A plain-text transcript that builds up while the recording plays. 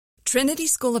Trinity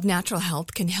School of Natural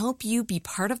Health can help you be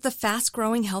part of the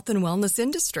fast-growing health and wellness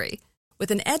industry.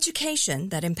 With an education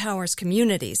that empowers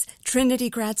communities, Trinity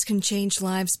grads can change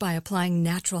lives by applying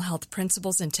natural health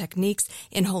principles and techniques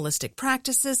in holistic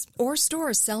practices or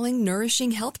stores selling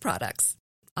nourishing health products.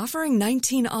 Offering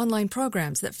 19 online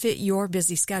programs that fit your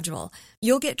busy schedule,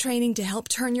 you'll get training to help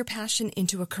turn your passion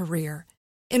into a career.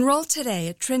 Enroll today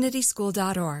at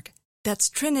trinityschool.org. That's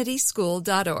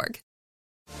trinityschool.org.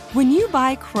 When you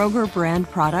buy Kroger brand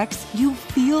products, you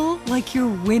feel like you're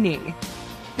winning.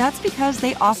 That's because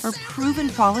they offer proven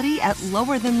quality at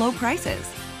lower than low prices.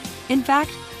 In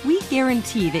fact, we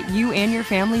guarantee that you and your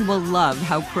family will love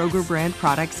how Kroger brand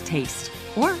products taste,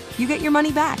 or you get your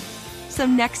money back. So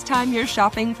next time you're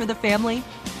shopping for the family,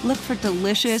 look for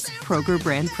delicious Kroger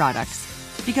brand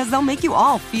products, because they'll make you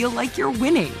all feel like you're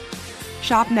winning.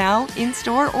 Shop now,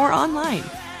 in-store, or online.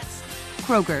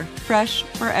 Kroger, fresh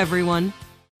for everyone.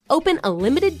 Open a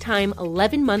limited-time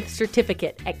 11-month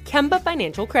certificate at Kemba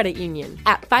Financial Credit Union.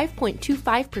 At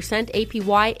 5.25%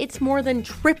 APY, it's more than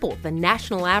triple the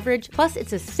national average, plus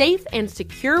it's a safe and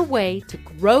secure way to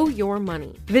grow your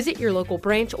money. Visit your local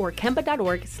branch or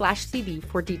kemba.org/cb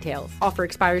for details. Offer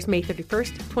expires May 31st,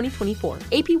 2024.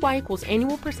 APY equals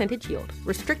annual percentage yield.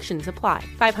 Restrictions apply.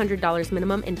 $500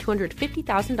 minimum and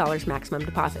 $250,000 maximum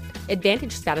deposit.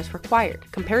 Advantage status required.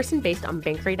 Comparison based on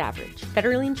bank rate average.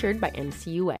 Federally insured by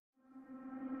NCUA.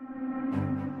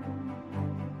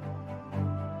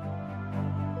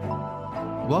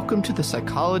 Welcome to the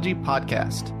Psychology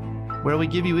Podcast, where we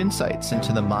give you insights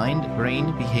into the mind,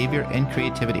 brain, behavior, and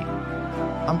creativity.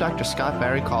 I'm Dr. Scott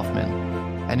Barry Kaufman,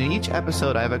 and in each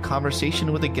episode I have a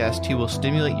conversation with a guest who will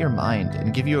stimulate your mind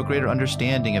and give you a greater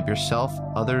understanding of yourself,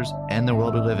 others, and the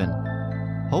world we live in.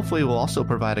 Hopefully we'll also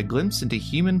provide a glimpse into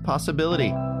human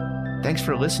possibility. Thanks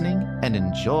for listening and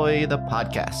enjoy the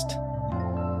podcast.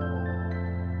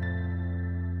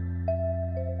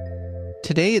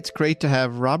 Today, it's great to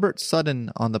have Robert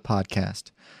Sutton on the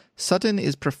podcast. Sutton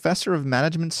is Professor of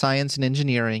Management Science and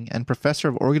Engineering and Professor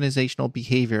of Organizational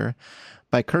Behavior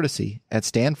by courtesy at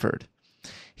Stanford.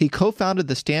 He co-founded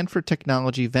the Stanford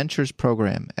Technology Ventures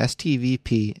Program,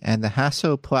 STVP, and the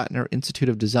Hasso-Plattner Institute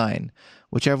of Design,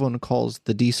 which everyone calls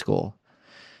the D-School.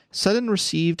 Sutton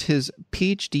received his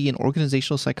PhD in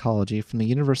organizational psychology from the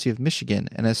University of Michigan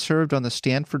and has served on the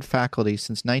Stanford faculty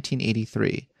since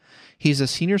 1983. He's a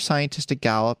senior scientist at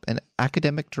Gallup and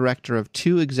academic director of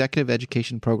 2 executive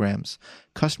education programs,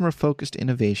 Customer-Focused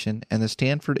Innovation and the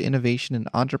Stanford Innovation and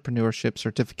Entrepreneurship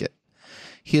Certificate.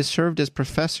 He has served as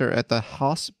professor at the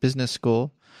Haas Business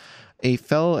School, a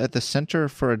fellow at the Center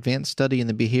for Advanced Study in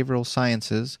the Behavioral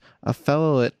Sciences, a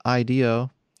fellow at IDEO,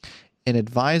 an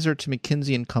advisor to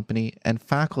McKinsey & Company, and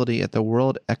faculty at the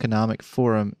World Economic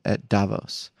Forum at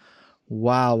Davos.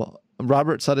 Wow.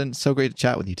 Robert Sutton, so great to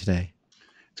chat with you today.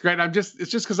 It's great.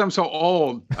 It's just because I'm so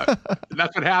old.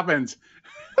 That's what happens.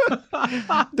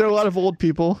 There are a lot of old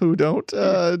people who don't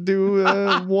do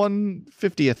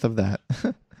 1/50th of that.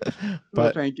 But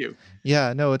well, thank you.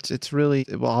 Yeah, no, it's really,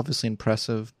 well, obviously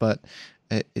impressive, but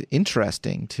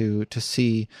interesting to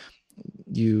see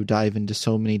you dive into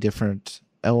so many different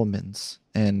elements.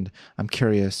 And I'm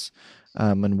curious,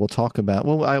 and we'll talk about,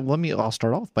 I'll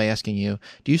start off by asking you,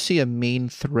 do you see a main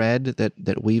thread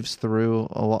that weaves through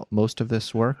most of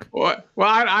this work? Well,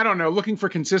 I don't know. Looking for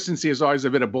consistency is always a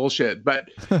bit of bullshit, but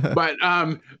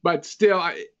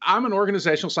still, I'm an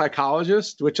organizational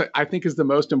psychologist, which I think is the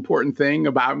most important thing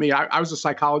about me. I was a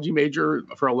psychology major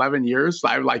for 11 years.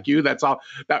 Like you, that's all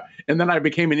that. And then I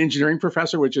became an engineering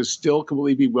professor, which is still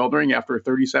completely bewildering after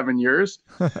 37 years.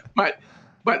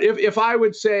 But if I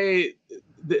would say,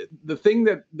 the thing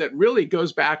that really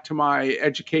goes back to my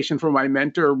education from my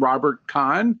mentor, Robert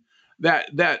Kahn, that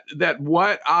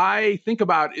what I think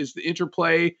about is the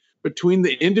interplay between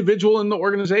the individual and the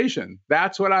organization.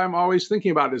 That's what I'm always thinking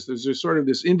about, is there's sort of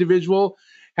this individual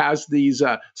has these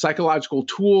psychological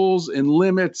tools and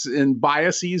limits and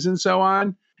biases and so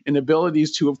on, and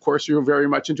abilities to, of course, you're very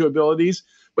much into abilities.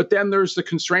 But then there's the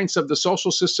constraints of the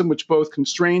social system, which both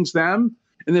constrains them.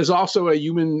 And there's also a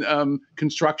human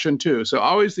construction too. So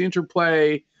always the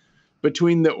interplay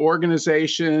between the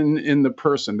organization and the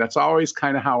person. That's always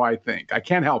kind of how I think. I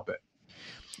can't help it.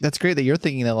 That's great that you're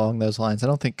thinking along those lines. I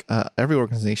don't think every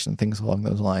organization thinks along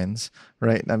those lines,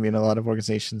 right? I mean, a lot of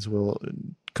organizations will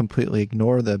completely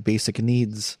ignore the basic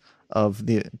needs of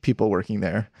the people working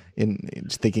there in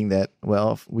thinking that,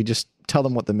 well, if we just tell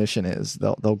them what the mission is,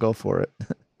 they'll go for it.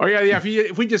 Oh yeah, yeah.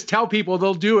 If we just tell people,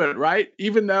 they'll do it, right?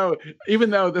 Even though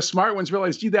the smart ones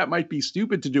realize, gee, that might be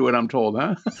stupid to do what I'm told,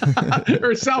 huh?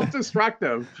 Or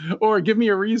self-destructive, or give me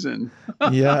a reason.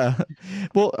 Yeah.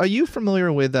 Well, are you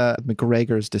familiar with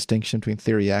McGregor's distinction between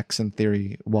theory X and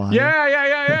theory Y?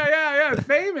 Yeah.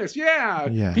 Famous. Yeah.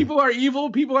 Yeah. People are evil.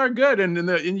 People are good,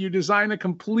 and you design a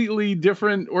completely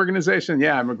different organization.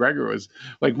 Yeah, McGregor was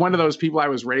like one of those people I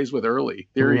was raised with early.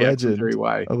 Theory X and theory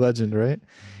Y. A legend, right?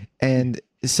 And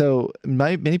so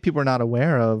many people are not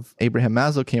aware of Abraham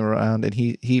Maslow came around and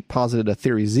he posited a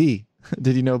theory Z.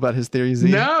 Did you know about his theory Z?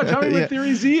 No, tell me what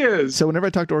theory Z is. So whenever I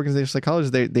talk to organizational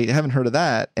psychologists, they haven't heard of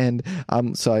that, and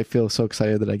so I feel so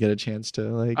excited that I get a chance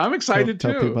to I'm excited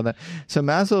tell too. people about that. So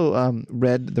Maslow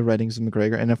read the writings of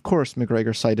McGregor, and of course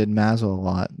McGregor cited Maslow a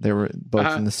lot. They were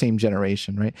both in the same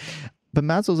generation, right? But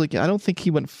Maslow's like, I don't think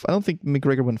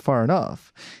McGregor went far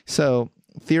enough. So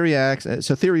theory X,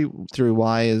 so theory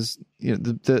Y is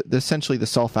the essentially the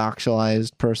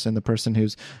self-actualized person, the person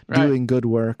who's doing good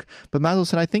work. But Maslow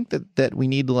said, I think that we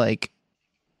need like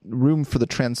room for the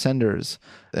transcenders,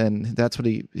 and that's what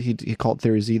he called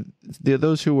theory Z.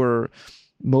 Those who were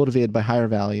motivated by higher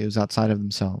values outside of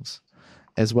themselves,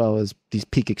 as well as these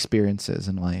peak experiences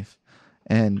in life.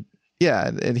 And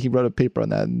and he wrote a paper on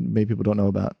that, and many people don't know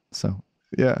about. So.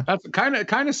 Yeah, that's kind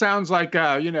of sounds like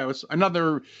it's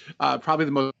another probably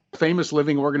the most famous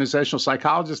living organizational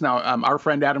psychologist now, our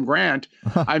friend Adam Grant.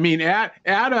 I mean,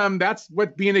 Adam, that's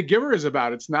what being a giver is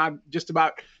about. It's not just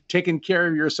about taking care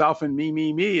of yourself and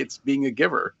me. It's being a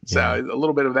giver. So a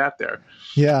little bit of that there.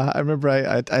 Yeah, I remember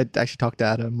I actually talked to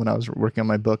Adam when I was working on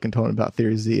my book and told him about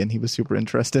Theory Z, and he was super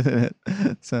interested in it.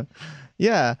 So,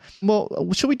 yeah. Well,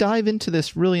 should we dive into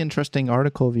this really interesting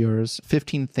article of yours,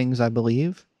 15 Things I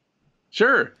Believe?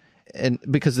 Sure. And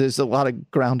because there's a lot of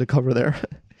ground to cover there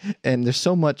and there's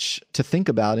so much to think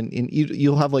about, and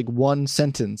you'll have like one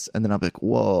sentence and then I'll be like,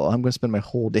 whoa, I'm going to spend my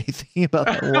whole day thinking about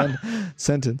that one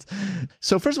sentence.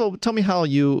 So first of all, tell me how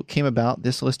you came about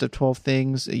this list of 12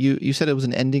 things. You said it was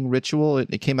an ending ritual.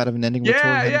 It came out of an ending ritual.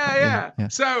 Yeah.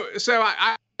 So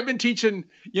I've been teaching,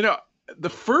 the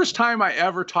first time I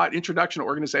ever taught Introduction to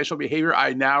Organizational Behavior,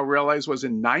 I now realize was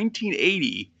in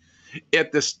 1980.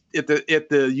 At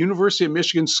the University of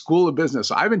Michigan School of Business.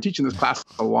 I've been teaching this class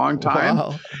a long time.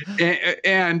 Wow.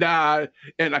 And I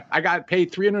got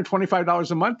paid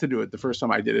 $325 a month to do it the first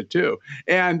time I did it too.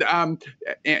 And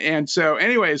so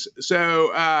anyways,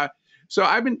 so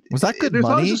I've been. Was that good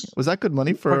money? Was that good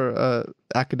money for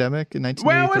academic in 1983?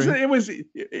 Well,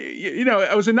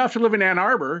 it was enough to live in Ann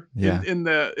Arbor in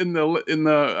the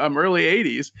early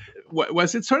 80s.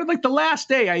 Was it sort of like the last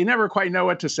day? I never quite know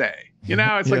what to say.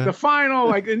 It's like the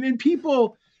final, and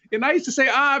people, and I used to say,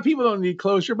 people don't need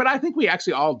closure, but I think we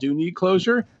actually all do need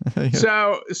closure.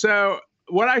 So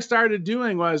what I started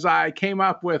doing was I came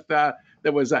up with,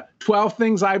 there was 12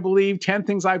 things I believe, 10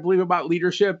 things I believe about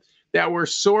leadership that were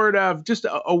sort of just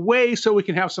a way so we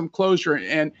can have some closure.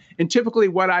 And typically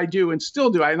what I do and still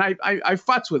do, I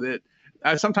futz with it.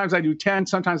 Sometimes I do 10,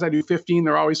 sometimes I do 15.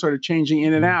 They're always sort of changing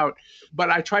in and out. But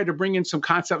I try to bring in some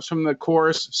concepts from the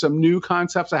course, some new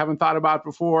concepts I haven't thought about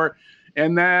before.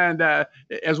 And then,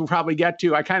 as we'll probably get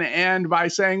to, I kind of end by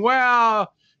saying,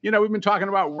 well, we've been talking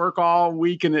about work all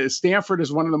week, and Stanford is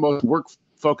one of the most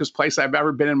work-focused places I've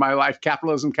ever been in my life.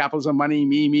 Capitalism, money,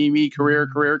 me,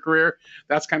 career.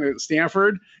 That's kind of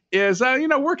Stanford is,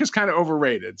 work is kind of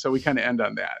overrated. So we kind of end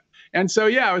on that. And so,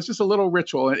 it was just a little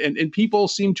ritual, and people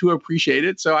seem to appreciate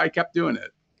it. So I kept doing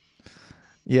it.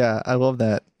 Yeah, I love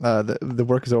that. The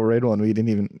work is overrated one. We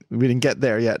didn't get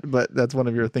there yet, but that's one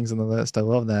of your things on the list. I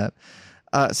love that.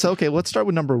 Okay, let's start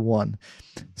with number 1.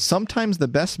 Sometimes the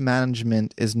best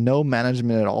management is no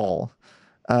management at all.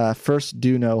 First,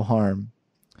 do no harm.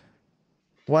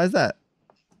 Why is that?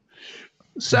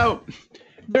 So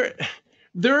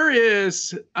there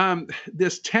is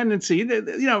this tendency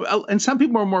that, and some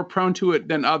people are more prone to it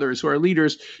than others who are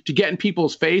leaders, to get in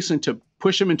people's face and to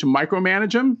push them and to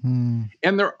micromanage them.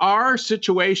 And there are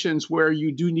situations where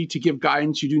you do need to give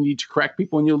guidance. You do need to correct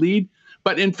people when you lead.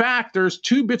 But in fact, there's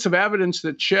 2 bits of evidence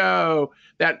that show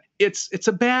that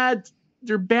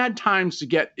they're bad times to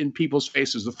get in people's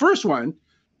faces. The first one,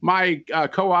 my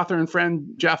co-author and friend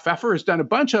Jeff Pfeffer has done a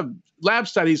bunch of lab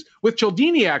studies with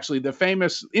Cialdini, actually, the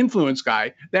famous influence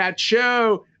guy, that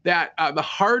show that the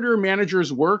harder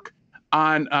managers work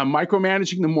on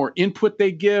micromanaging, the more input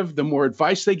they give, the more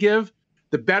advice they give,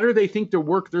 the better they think the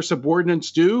work their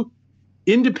subordinates do,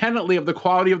 independently of the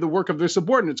quality of the work of their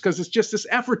subordinates, because it's just this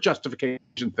effort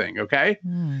justification thing, okay?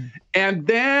 And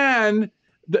then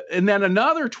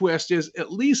another twist is,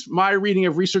 at least my reading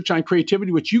of research on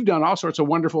creativity, which you've done all sorts of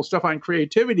wonderful stuff on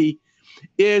creativity,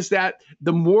 is that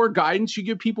the more guidance you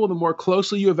give people, the more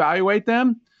closely you evaluate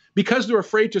them, because they're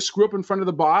afraid to screw up in front of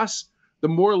the boss, the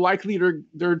more likely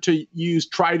they're to use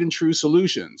tried and true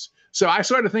solutions. So I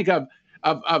sort of think of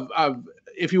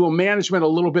if you will, management a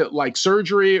little bit like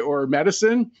surgery or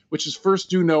medicine, which is first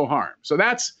do no harm. So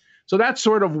that's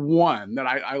sort of one that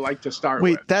I like to start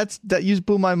with. Wait, that you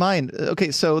blew my mind.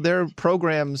 Okay, so there are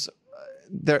programs,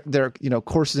 they're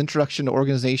courses, Introduction to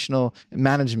Organizational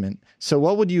Management. So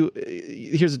what would you?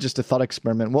 Here's just a thought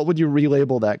experiment. What would you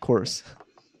relabel that course?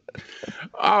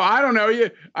 Oh, I don't know.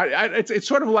 It's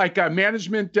sort of like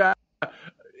management.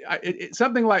 It's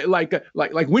something like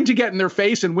when to get in their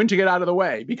face and when to get out of the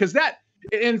way, because that.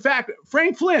 In fact,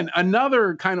 Frank Flynn,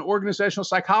 another kind of organizational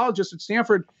psychologist at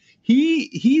Stanford,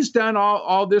 he's done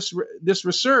all this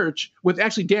research with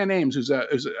actually Dan Ames, who's a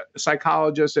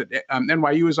psychologist at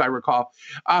NYU, as I recall,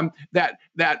 that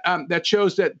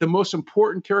shows that the most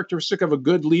important characteristic of a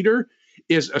good leader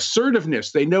is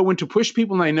assertiveness. They know when to push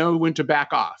people and they know when to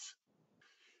back off.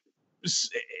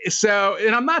 So,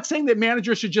 and I'm not saying that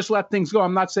managers should just let things go.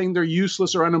 I'm not saying they're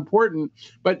useless or unimportant,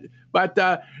 but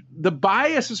the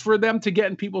bias is for them to get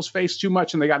in people's face too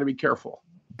much, and they got to be careful.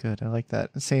 Good, I like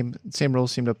that. Same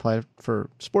rules seem to apply for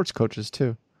sports coaches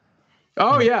too.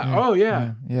 Oh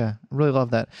yeah. Yeah. Really love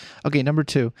that. Okay, number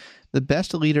 2, the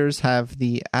best leaders have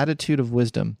the attitude of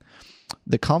wisdom,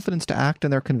 the confidence to act on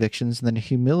their convictions, and then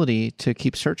humility to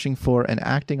keep searching for and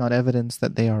acting on evidence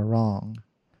that they are wrong.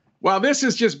 Well, this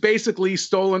is just basically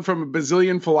stolen from a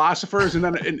bazillion philosophers, and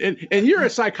then and you're a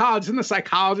psychologist, and the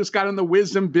psychologist got in the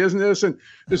wisdom business, and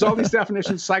there's all these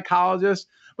definitions of psychologists.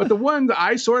 But the one that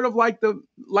I sort of like the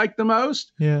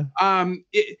most,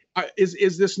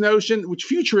 is this notion, which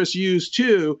futurists use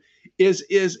too, is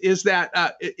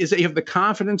that you have the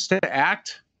confidence to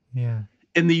act,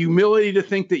 and the humility to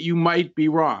think that you might be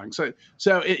wrong.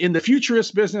 So in the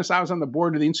futurist business, I was on the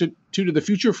board of the Institute of the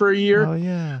Future for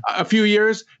a few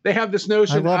years. They have this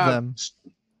notion. I love them.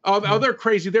 Oh, they're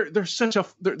crazy. They're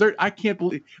I can't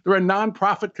believe they're a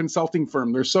nonprofit consulting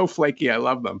firm. They're so flaky. I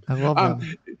love them. I love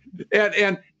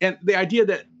them. And the idea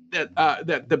that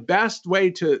the best way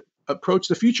to approach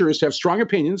the future is to have strong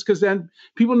opinions, because then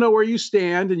people know where you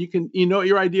stand and you know what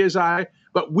your ideas are,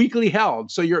 but weakly held.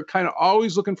 So you're kind of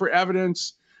always looking for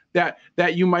evidence that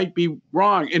you might be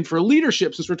wrong. And for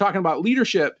leadership, since we're talking about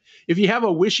leadership, if you have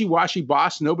a wishy-washy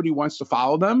boss, nobody wants to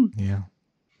follow them. Yeah.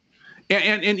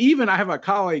 And even I have a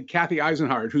colleague, Kathy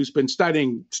Eisenhardt, who's been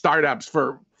studying startups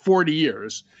for 40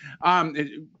 years.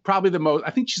 Probably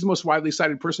I think she's the most widely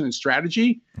cited person in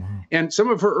strategy. Mm-hmm. And some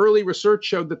of her early research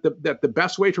showed that the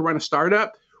best way to run a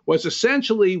startup was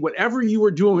essentially whatever you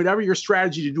were doing, whatever your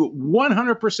strategy, to do it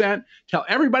 100%, tell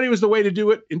everybody it was the way to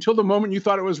do it until the moment you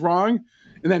thought it was wrong,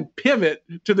 and then pivot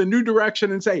to the new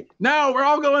direction and say, no, we're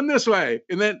all going this way.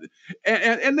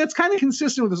 And that's kind of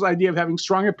consistent with this idea of having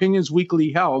strong opinions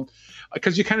weakly held,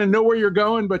 because you kind of know where you're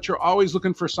going, but you're always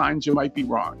looking for signs you might be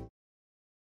wrong.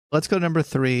 Let's go to number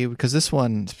 3, because this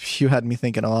one, you had me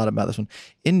thinking a lot about this one.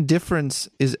 Indifference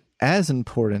is as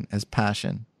important as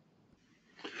passion.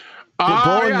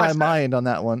 Blowing my mind on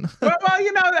that one. well,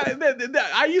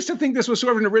 I used to think this was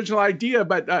sort of an original idea,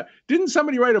 but didn't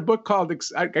somebody write a book called,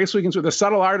 I guess we can say, The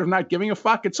Subtle Art of Not Giving a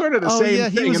Fuck? It's sort of the same thing. Oh, yeah,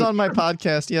 he was on my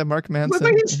podcast. Yeah, Mark Manson.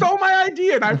 But he stole my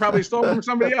idea, and I probably stole it from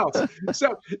somebody else.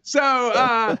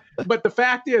 But the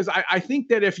fact is, I think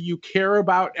that if you care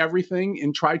about everything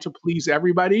and try to please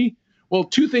everybody, well,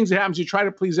 2 things that happens. You try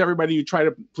to please everybody, you try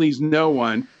to please no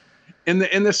one. And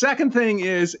the second thing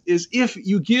is if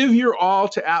you give your all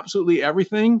to absolutely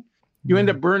everything, you end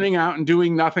up burning out and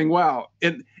doing nothing well.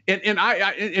 And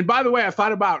by the way, I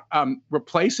thought about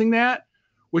replacing that,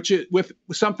 which is with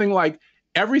something like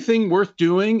everything worth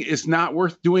doing is not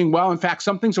worth doing well. In fact,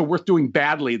 some things are worth doing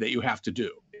badly that you have to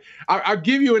do. I'll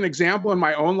give you an example in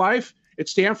my own life. At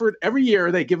Stanford, every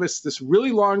year they give us this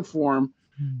really long form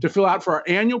to fill out for our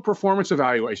annual performance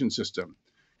evaluation system.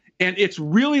 And it's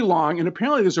really long, and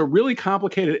apparently there's a really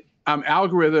complicated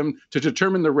algorithm to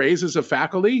determine the raises of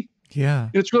faculty. Yeah.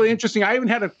 And it's really interesting. I even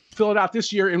had to fill it out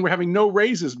this year, and we're having no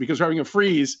raises because we're having a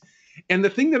freeze. And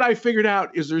the thing that I figured out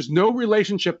is there's no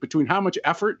relationship between how much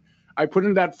effort I put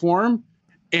into that form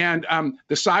and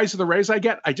the size of the raise I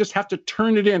get. I just have to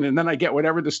turn it in, and then I get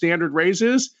whatever the standard raise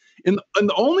is. And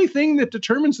the only thing that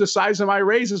determines the size of my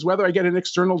raise is whether I get an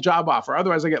external job offer.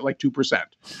 Otherwise, I get like 2%.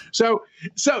 So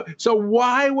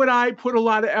why would I put a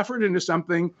lot of effort into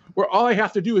something where all I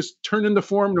have to do is turn in the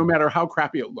form no matter how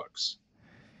crappy it looks?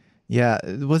 Yeah.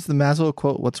 What's the Maslow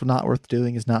quote? What's not worth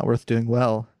doing is not worth doing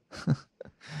well.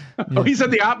 Oh, he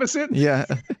said the opposite? Yeah.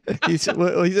 He said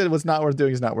what's not worth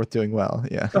doing is not worth doing well.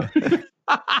 Yeah.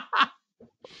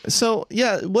 So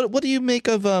yeah, what do you make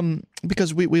of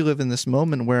because we live in this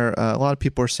moment where a lot of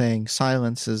people are saying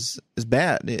silence is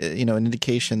bad, an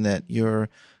indication that you're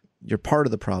part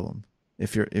of the problem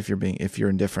if you're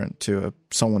indifferent to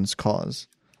someone's cause.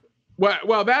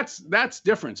 Well, that's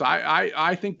different.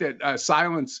 I think that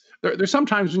silence. There's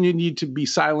sometimes when you need to be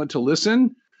silent to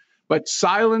listen, but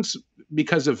silence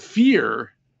because of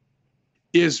fear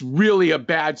is really a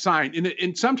bad sign.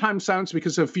 And sometimes silence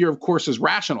because of fear, of course, is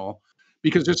rational.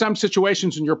 Because there's some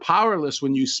situations when you're powerless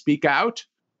when you speak out,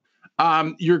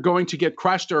 you're going to get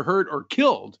crushed or hurt or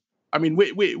killed. I mean,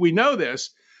 we know this,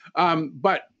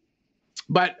 but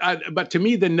to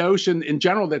me, the notion in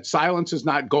general that silence is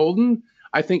not golden,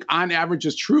 I think on average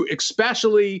is true,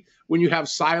 especially when you have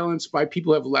silence by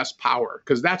people who have less power,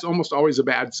 because that's almost always a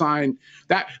bad sign.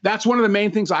 That's one of the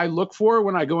main things I look for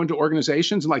when I go into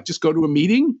organizations and just go to a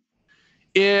meeting.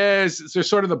 Is there's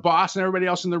sort of the boss and everybody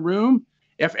else in the room.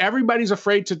 If everybody's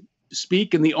afraid to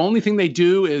speak and the only thing they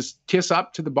do is kiss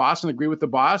up to the boss and agree with the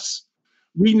boss,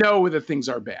 we know that things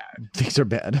are bad. Things are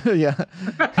bad. Yeah.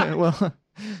 Well,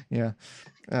 yeah.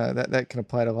 That can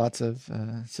apply to lots of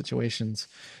situations.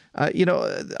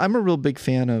 I'm a real big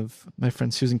fan of my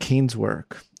friend Susan Cain's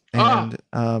work. And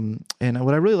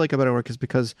what I really like about her work is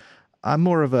because I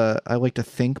like to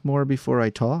think more before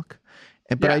I talk.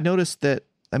 But I noticed that,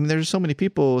 there's so many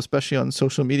people, especially on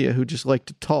social media, who just like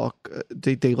to talk.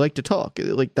 They like to talk.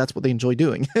 Like that's what they enjoy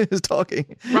doing is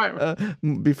talking, right.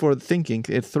 Before thinking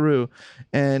it through.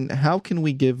 And how can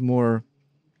we give more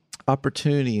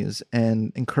opportunities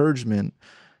and encouragement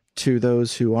to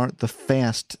those who aren't the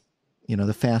fast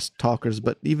talkers,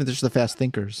 but even just the fast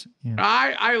thinkers? Yeah.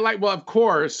 I like, well, of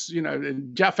course,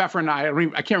 Jeff Pfeffer and I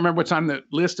can't remember what's on the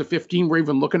list of 15 we're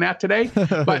even looking at today,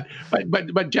 but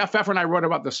Jeff Pfeffer and I wrote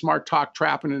about the smart talk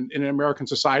trap in American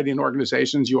society and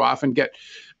organizations. You often get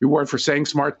rewarded for saying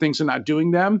smart things and not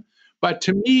doing them. But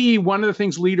to me, one of the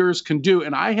things leaders can do,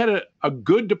 and I had a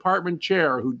good department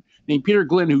chair named Peter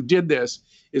Glynn who did this,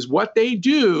 is what they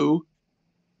do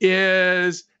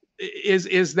is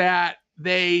that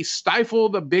they stifle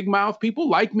the big mouth people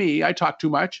like me. I talk too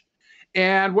much.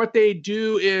 And what they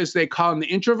do is they call them the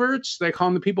introverts. They call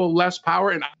them the people with less power.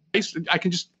 And I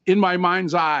can just, in my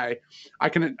mind's eye,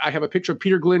 I have a picture of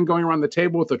Peter Glynn going around the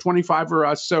table with the 25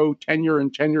 or so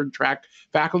tenured track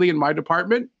faculty in my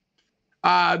department.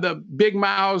 The big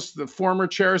mouths, the former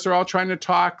chairs are all trying to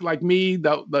talk like me.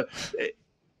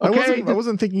 Okay. I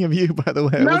wasn't thinking of you, by the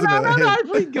way. No, I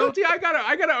plead guilty. I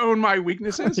gotta own my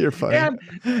weaknesses. You're fine.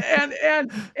 And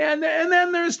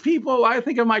then there's people. I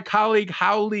think of my colleague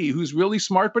Hao Lee, who's really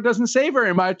smart but doesn't say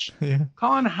very much. Yeah.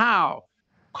 Call on Hao.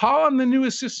 Call on the new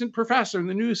assistant professor, and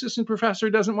the new assistant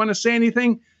professor doesn't want to say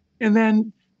anything. And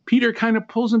then Peter kind of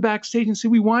pulls him backstage and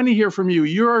says, "We want to hear from you.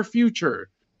 You're our future."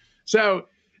 So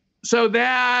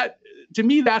that, to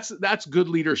me, that's good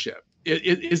leadership.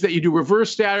 Is that you do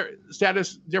reverse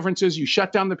status differences. You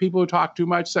shut down the people who talk too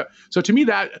much. So to me,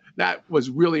 that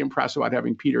was really impressive about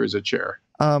having Peter as a chair.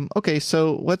 Okay,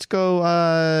 so let's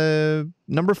go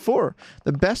number 4.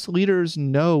 The best leaders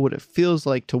know what it feels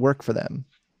like to work for them.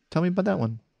 Tell me about that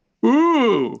one.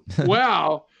 Ooh,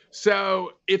 well,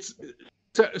 so it's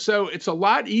a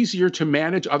lot easier to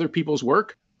manage other people's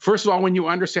work. First of all, when you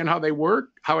understand how they work,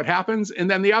 how it happens,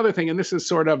 and then the other thing, and this is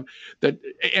sort of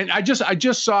and I just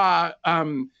saw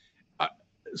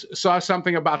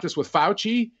something about this with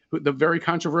Fauci, the very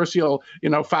controversial,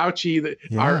 Fauci,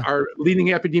 our leading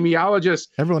epidemiologist.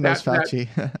 Everyone knows Fauci.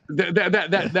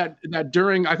 That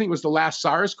during, I think it was the last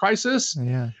SARS crisis,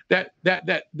 that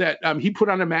he put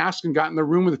on a mask and got in the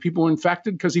room with the people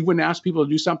infected because he wouldn't ask people to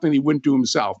do something he wouldn't do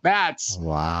himself. That's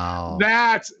a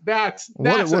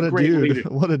great dude. leader.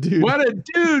 What a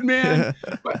dude, man.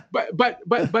 But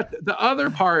the other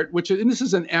part, and this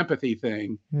is an empathy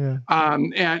thing,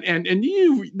 and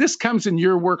this comes in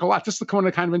your work a lot. This is the kind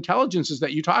of intelligences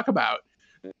that you talk about.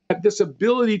 This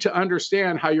ability to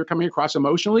understand how you're coming across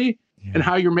emotionally and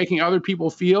how you're making other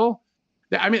people feel.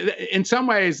 I mean, in some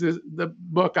ways, the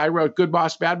book I wrote, Good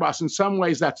Boss, Bad Boss, in some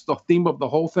ways, that's the theme of the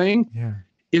whole thing. Yeah.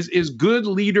 Is good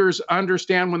leaders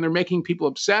understand when they're making people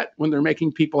upset, when they're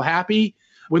making people happy,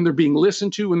 when they're being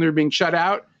listened to, when they're being shut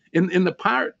out. And the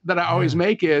part that I always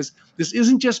make is, this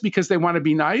isn't just because they want to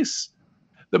be nice.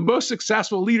 The most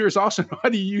successful leaders also know how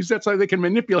to use that so they can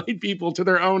manipulate people to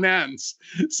their own ends.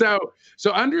 So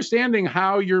understanding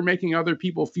how you're making other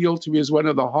people feel, to me, is one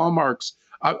of the hallmarks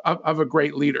of a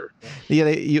great leader. Yeah,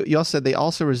 you also said they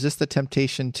also resist the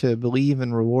temptation to believe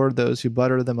and reward those who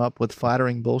butter them up with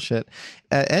flattering bullshit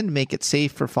and make it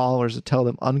safe for followers to tell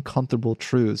them uncomfortable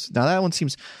truths. Now, that one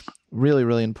seems really,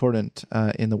 really important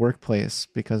in the workplace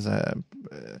because,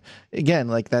 again,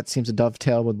 like that seems to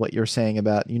dovetail with what you're saying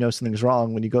about, something's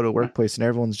wrong when you go to a workplace and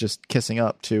everyone's just kissing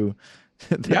up to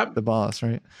the boss,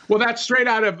 right? Well, that's straight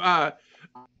out of, I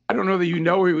don't know that you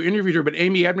know or you interviewed her, but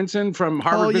Amy Edmondson from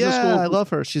Harvard Business School. I love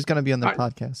her. She's going to be on the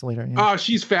podcast later. Yeah. Oh,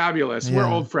 she's fabulous. Yeah. We're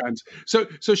old friends. So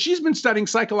she's been studying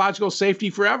psychological safety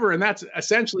forever. And that's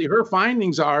essentially her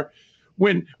findings are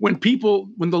when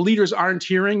the leaders aren't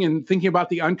hearing and thinking about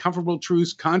the uncomfortable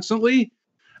truths constantly,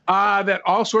 that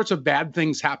all sorts of bad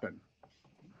things happen.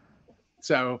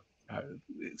 So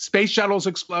space shuttles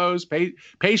explode,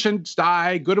 patients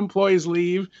die, good employees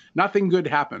leave, nothing good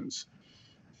happens.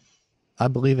 I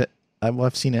believe it.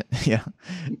 I've seen it. Yeah.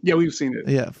 Yeah, we've seen it.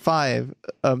 Yeah. 5.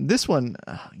 This one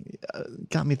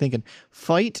got me thinking.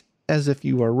 Fight as if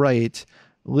you are right.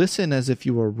 Listen as if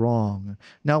you are wrong.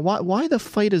 Now, why the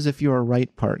fight as if you are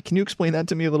right part? Can you explain that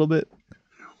to me a little bit?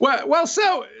 Well,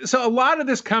 so a lot of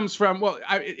this comes from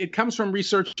it comes from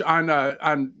research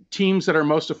on teams that are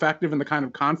most effective in the kind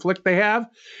of conflict they have,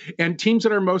 and teams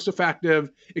that are most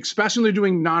effective, especially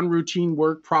doing non-routine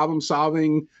work, problem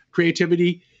solving,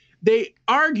 creativity. They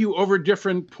argue over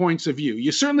different points of view.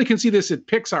 You certainly can see this at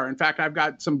Pixar. In fact, I've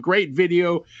got some great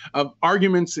video of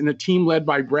arguments in a team led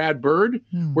by Brad Bird,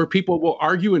 where people will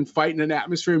argue and fight in an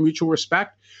atmosphere of mutual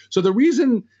respect. So the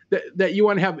reason that you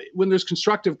want to have, when there's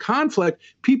constructive conflict,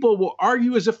 people will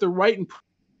argue as if they're right and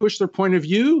push their point of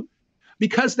view,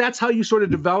 because that's how you sort of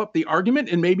develop the argument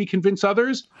and maybe convince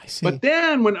others. I see. But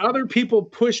then when other people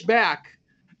push back,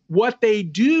 what they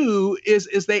do is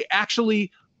they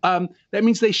actually that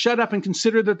means they shut up and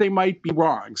consider that they might be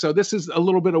wrong. So this is a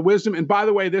little bit of wisdom. And by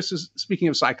the way, this is, speaking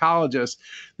of psychologists,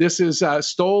 this is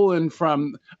stolen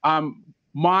from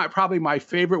probably my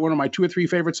favorite, one of my 2 or 3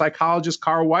 favorite psychologists,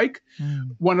 Carl Weick,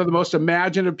 one of the most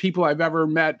imaginative people I've ever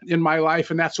met in my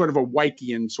life. And that's sort of a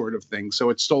Weickian sort of thing.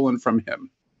 So it's stolen from him.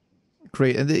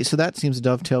 Great. And so that seems to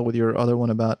dovetail with your other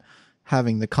one about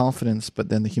having the confidence, but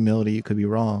then the humility, you could be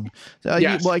wrong.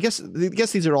 Yes. I guess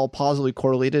these are all positively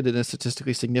correlated at a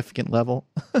statistically significant level,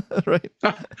 right?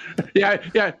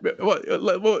 Yeah. Well,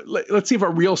 let's see if a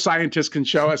real scientist can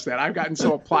show us that. I've gotten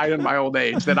so applied in my old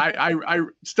age that I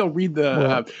still read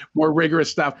the more rigorous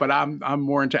stuff, but I'm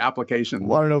more into application.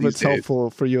 Well, I don't know if it's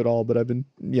helpful for you at all, but I'm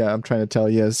trying to tell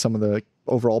you some of the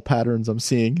overall patterns I'm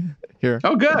seeing here.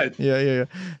 Oh, good. Yeah.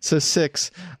 So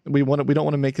 6, we don't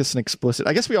want to make this an explicit.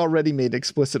 I guess we already made it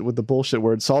explicit with the bullshit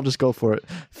word, so I'll just go for it.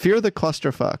 Fear the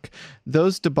clusterfuck.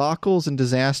 Those debacles and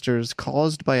disasters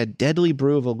caused by a deadly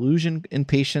brew of illusion,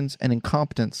 impatience, and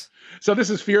incompetence. So this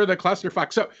is fear the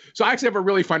clusterfuck. So I actually have a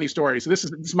really funny story. So this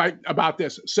is about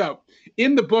this. So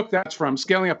in the book that's from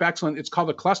Scaling Up Excellence, it's called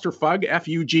the clusterfug,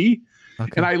 F-U-G.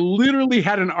 Okay. And I literally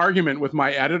had an argument with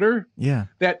my editor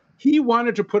that he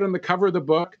wanted to put on the cover of the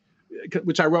book,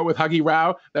 which I wrote with Huggy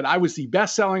Rao, that I was the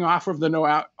best-selling author of the No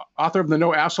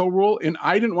Asshole Rule, and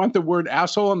I didn't want the word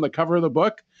asshole on the cover of the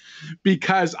book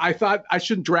because I thought I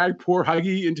shouldn't drag poor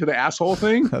Huggy into the asshole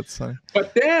thing. That's funny.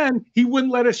 But then he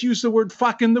wouldn't let us use the word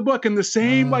fuck in the book in the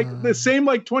same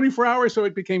 24 hours, so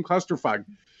it became clusterfuck.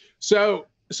 So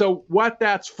what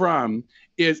that's from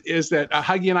is that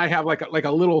Huggy and I have like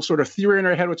a little sort of theory in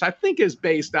our head, which I think is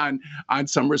based on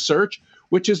some research,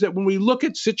 which is that when we look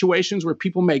at situations where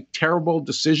people make terrible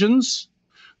decisions,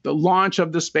 the launch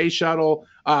of the space shuttle,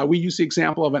 we use the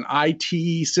example of an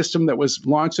IT system that was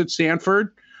launched at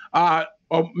Stanford.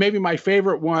 Or maybe my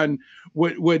favorite one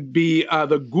would be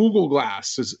the Google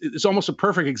Glass. It's almost a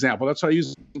perfect example. That's what I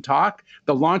use in talk,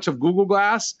 the launch of Google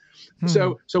Glass.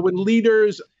 So when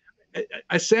leaders,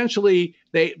 essentially,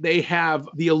 they have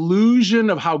the illusion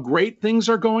of how great things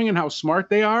are going and how smart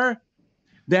they are.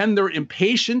 Then they're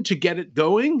impatient to get it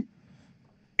going.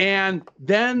 And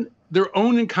then their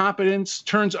own incompetence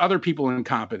turns other people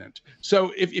incompetent.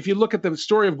 So if you look at the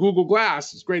story of Google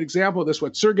Glass, it's a great example of this.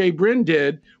 What Sergey Brin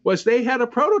did was they had a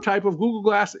prototype of Google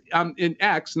Glass in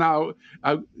X, now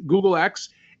Google X,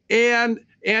 and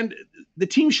the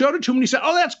team showed it to him and he said,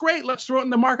 "Oh, that's great. Let's throw it in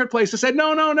the marketplace." They said,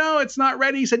 No, it's not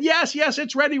ready. He said, yes,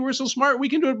 it's ready. We're so smart. We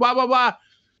can do it, blah, blah, blah.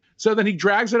 So then he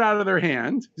drags it out of their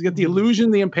hand. He's got the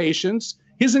illusion, the impatience.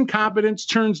 His incompetence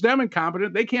turns them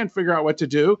incompetent. They can't figure out what to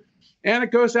do. And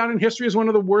it goes down in history as one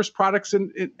of the worst products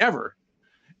in ever.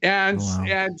 And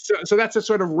so that's a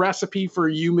sort of recipe for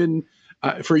human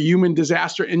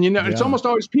disaster. And it's almost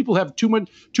always people have too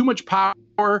much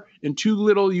power and too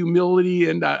little humility,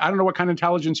 and I don't know what kind of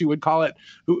intelligence you would call it,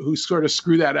 who sort of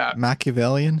screw that up.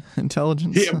 Machiavellian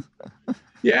intelligence.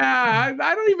 Yeah,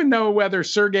 I don't even know whether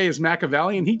Sergey is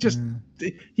Machiavellian. He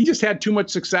just had too much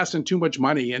success and too much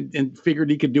money, and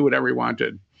figured he could do whatever he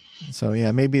wanted. So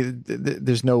yeah, maybe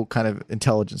there's no kind of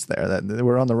intelligence there. That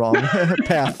we're on the wrong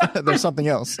path. There's something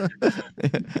else.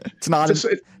 It's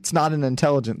not an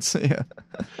intelligence. Yeah.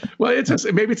 Well,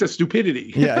 maybe it's a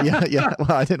stupidity. Yeah.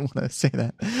 Well, I didn't want to say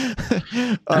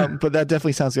that, but that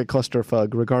definitely sounds like a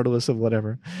clusterfuck, regardless of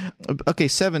whatever. Okay,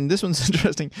 7. This one's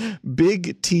interesting.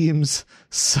 Big teams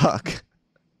suck.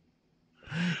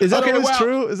 Is that always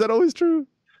true? Is that always true?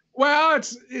 Well,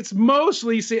 it's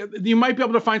mostly, you might be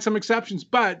able to find some exceptions,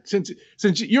 but since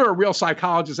you're a real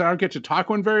psychologist, I don't get to talk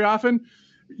one very often.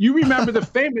 You remember the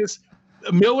famous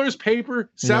Miller's paper,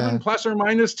 7 plus or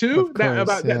minus 2,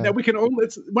 that we can only,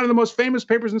 it's one of the most famous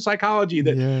papers in psychology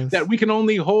that we can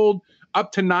only hold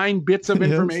up to 9 bits of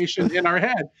information in our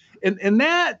head. And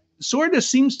that sort of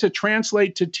seems to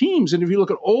translate to teams. And if you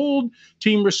look at old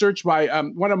team research by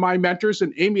one of my mentors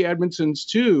and Amy Edmondson's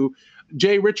too,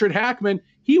 J. Richard Hackman,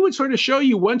 he would sort of show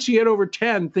you once you get over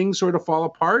 10, things sort of fall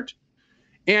apart.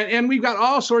 And we've got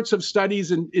all sorts of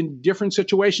studies in different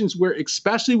situations where,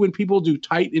 especially when people do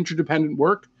tight interdependent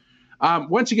work,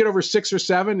 once you get over 6 or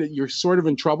 7, you're sort of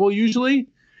in trouble usually.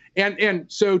 And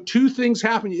so 2 things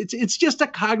happen. It's just a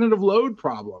cognitive load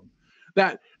problem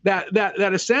that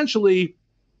essentially,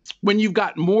 when you've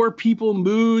got more people,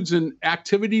 moods, and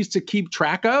activities to keep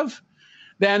track of,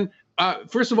 then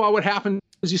first of all, what happens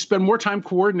is you spend more time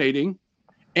coordinating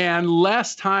and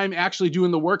less time actually doing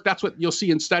the work. That's what you'll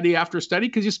see in study after study,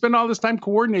 because you spend all this time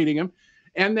coordinating them.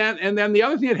 And then the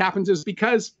other thing that happens is,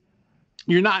 because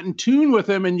you're not in tune with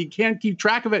them and you can't keep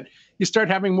track of it, you start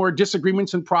having more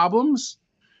disagreements and problems.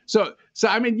 So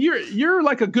I mean, you're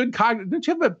like a good cognitive. Don't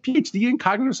you have a PhD in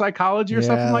cognitive psychology or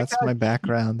something like that? Yeah, that's my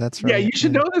background. That's right. Yeah, you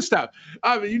should know this stuff.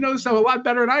 You know this stuff a lot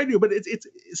better than I do. But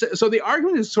so the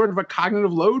argument is sort of a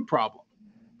cognitive load problem.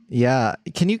 Yeah.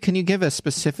 Can you give a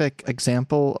specific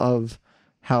example of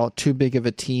how too big of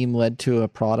a team led to a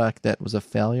product that was a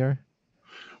failure?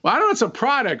 Well, I don't know it's a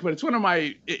product, but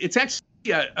it's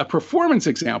actually a performance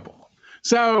example.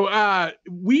 So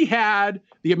we had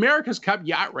the America's Cup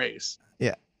yacht race.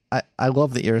 Yeah. I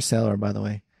love that you're a sailor, by the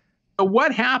way. So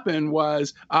what happened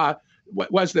was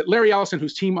that Larry Ellison,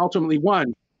 whose team ultimately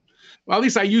won. Well, at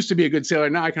least I used to be a good sailor.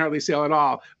 Now I can hardly sail at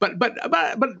all. But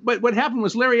what happened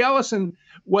was Larry Ellison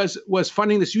was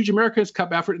funding this huge America's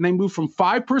Cup effort, and they moved from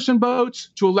 5-person boats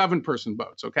to 11-person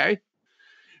boats. Okay,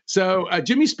 so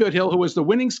Jimmy Spithill, who was the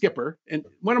winning skipper, and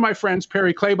one of my friends,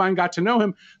 Perry Claiborne, got to know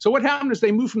him. So what happened is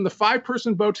they moved from the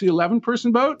 5-person boat to the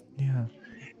 11-person boat. Yeah,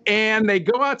 and they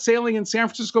go out sailing in San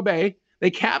Francisco Bay.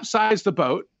 They capsize the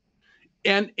boat,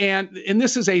 and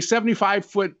this is a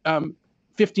 75-foot.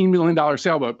 $15 million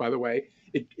sailboat, by the way.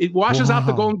 It washes out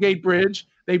the Golden Gate Bridge.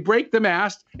 They break the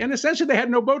mast, and essentially they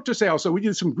had no boat to sail. So we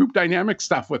did some group dynamic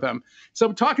stuff with them. So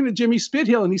I'm talking to Jimmy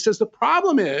Spithill, and he says the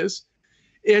problem is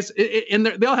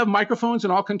they'll have microphones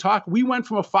and all can talk. We went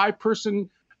from a 5-person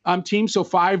team, so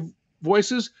 5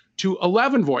 voices, to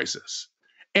 11 voices,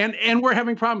 and we're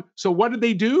having problems. So what did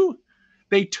they do?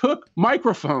 They took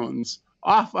microphones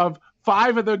off of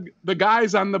 5 of the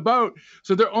guys on the boat,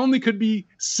 so there only could be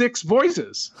 6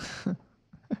 voices.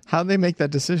 How'd they make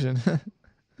that decision?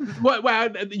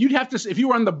 Well, you'd have to, if you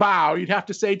were on the bow, you'd have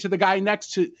to say to the guy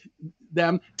next to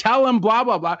them, tell them blah,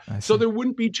 blah, blah. So there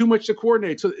wouldn't be too much to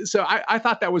coordinate. So I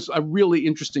thought that was a really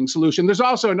interesting solution. There's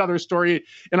also another story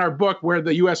in our book where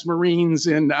the U.S. Marines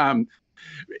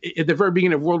at the very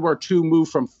beginning of World War II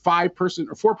moved from 5-person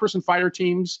or 4-person fire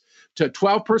teams to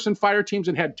 12-person fire teams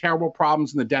and had terrible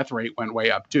problems, and the death rate went way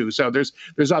up too. So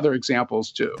there's other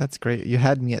examples too. That's great. You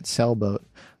had me at sailboat,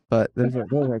 but those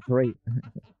are great.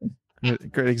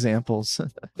 Great examples.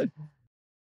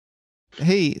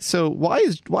 Hey, so why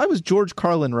was George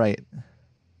Carlin right?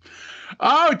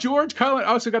 Oh, George Carlin. I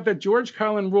also got that George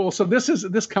Carlin rule. So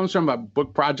this comes from a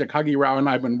book project Huggy Rao and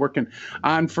I have been working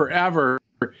on forever.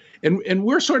 And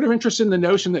we're sort of interested in the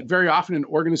notion that very often in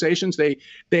organizations,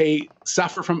 they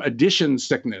suffer from addition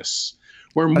sickness,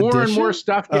 where more and more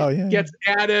stuff gets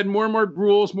added, more and more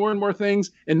rules, more and more things,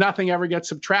 and nothing ever gets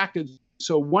subtracted.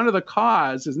 So one of the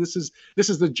causes, and this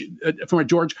is from a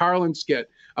George Carlin skit,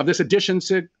 of this addition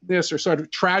sickness or sort of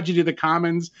tragedy of the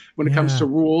commons when it comes to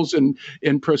rules and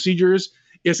procedures,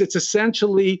 is it's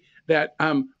essentially that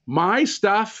my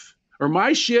stuff or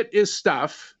my shit is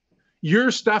stuff, your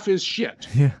stuff is shit.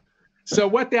 Yeah. So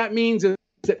what that means is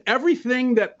that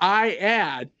everything that I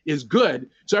add is good.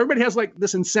 So everybody has like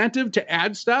this incentive to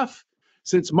add stuff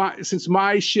since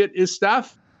my shit is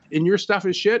stuff and your stuff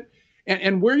is shit.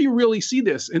 And where you really see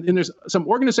this, and there's some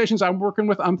organizations I'm working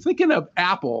with, I'm thinking of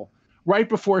Apple right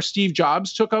before Steve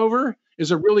Jobs took over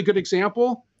is a really good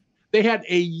example. They had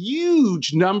a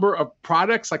huge number of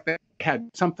products, like they had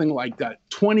something like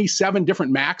 27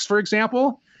 different Macs, for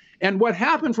example. And what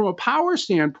happened from a power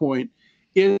standpoint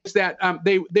is that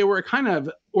they were kind of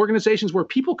organizations where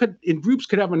people in groups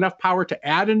could have enough power to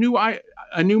add a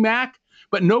new Mac,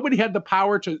 but nobody had the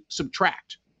power to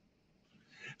subtract.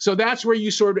 So that's where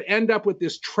you sort of end up with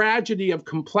this tragedy of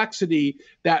complexity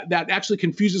that actually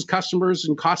confuses customers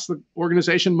and costs the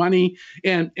organization money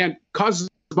and causes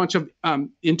a bunch of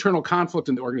internal conflict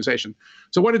in the organization.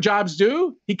 So what did Jobs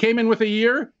do? He came in with a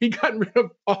year, he got rid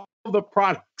of all the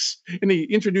products and he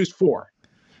introduced 4.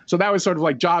 So that was sort of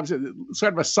like Jobs,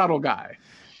 sort of a subtle guy.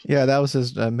 Yeah, that was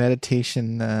his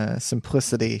meditation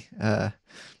simplicity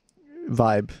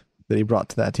vibe that he brought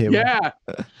to that table. Yeah.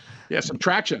 Yeah,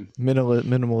 subtraction.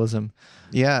 Minimalism.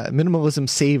 Yeah, minimalism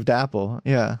saved Apple.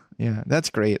 Yeah, that's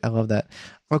great. I love that.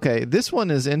 Okay, this one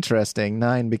is interesting,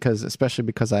 9, especially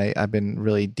because I've been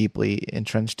really deeply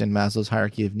entrenched in Maslow's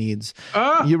hierarchy of needs.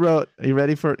 You wrote, are you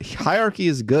ready for it? Hierarchy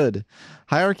is good.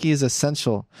 Hierarchy is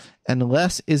essential, and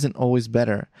less isn't always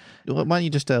better. Why don't you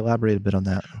just elaborate a bit on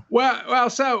that? Well,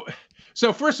 so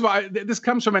first of all, this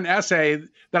comes from an essay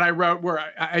that I wrote where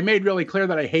I made really clear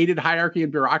that I hated hierarchy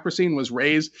and bureaucracy and was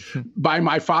raised by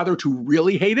my father to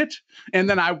really hate it. And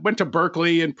then I went to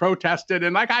Berkeley and protested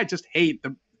and I just hate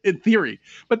them in theory.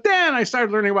 But then I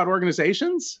started learning about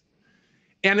organizations.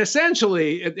 And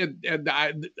essentially,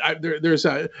 there's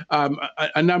a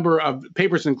number of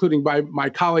papers, including by my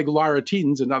colleague Laura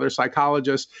Teetons, another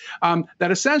psychologist,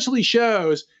 that essentially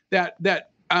shows that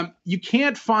you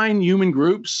can't find human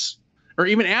groups or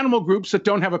even animal groups that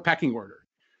don't have a pecking order.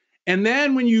 And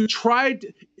then when you try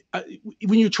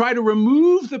to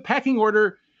remove the pecking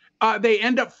order, they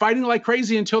end up fighting like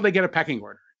crazy until they get a pecking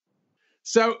order.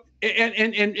 So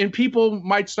and people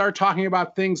might start talking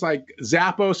about things like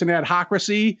Zappos and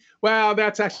adhocracy. Well,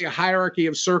 that's actually a hierarchy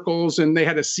of circles, and they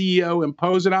had a CEO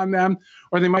impose it on them.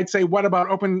 Or they might say, what about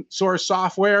open source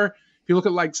software? If you look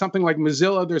at something like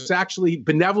Mozilla, there's actually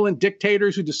benevolent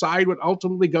dictators who decide what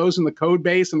ultimately goes in the code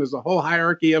base, and there's a whole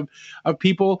hierarchy of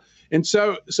people. And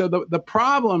so the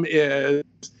problem is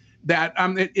that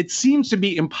it seems to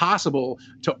be impossible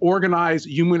to organize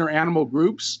human or animal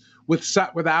groups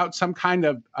without some kind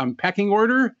of pecking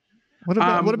order. What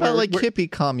about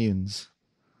hippie communes?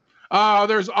 Oh,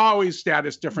 there's always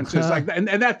status differences like that,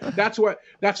 and that's what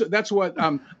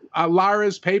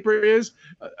Lara's paper is.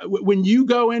 When you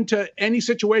go into any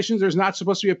situations, there's not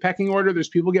supposed to be a pecking order. There's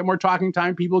people get more talking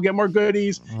time, people get more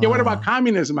goodies. Yeah, what about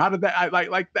communism? How did that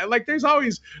like that? Like there's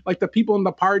always the people in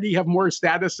the party have more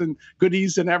status and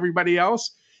goodies than everybody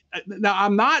else. Now,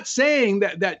 I'm not saying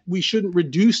that we shouldn't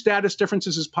reduce status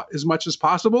differences as much as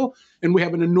possible, and we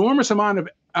have an enormous amount of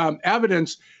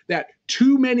evidence that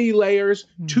too many layers,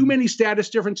 too many status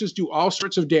differences do all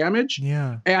sorts of damage.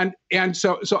 Yeah. And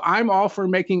so I'm all for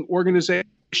making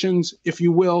organizations, if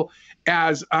you will,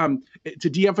 as to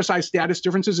de-emphasize status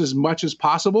differences as much as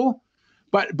possible.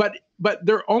 But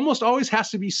there almost always has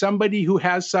to be somebody who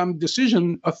has some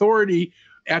decision authority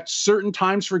at certain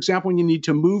times. For example, when you need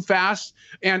to move fast,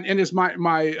 and as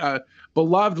my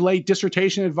beloved late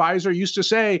dissertation advisor used to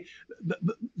say,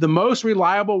 the most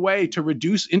reliable way to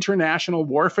reduce international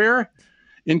warfare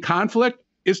in conflict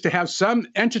is to have some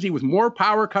entity with more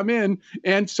power come in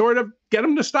and sort of get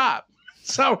them to stop.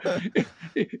 And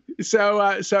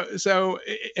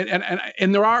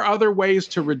there are other ways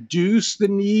to reduce the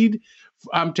need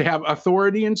to have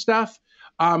authority and stuff.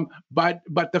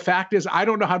 But the fact is, I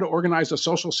don't know how to organize a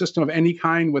social system of any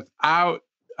kind without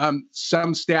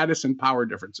some status and power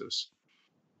differences,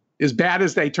 as bad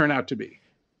as they turn out to be.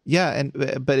 Yeah,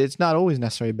 but it's not always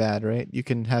necessarily bad, right? You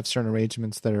can have certain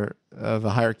arrangements that are of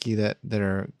a hierarchy that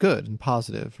are good and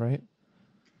positive, right?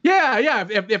 Yeah.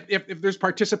 If there's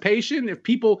participation, if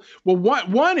people,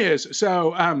 one is there's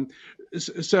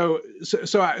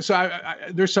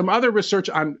some other research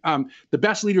on the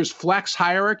best leaders flex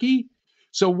hierarchy.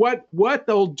 So what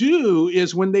they'll do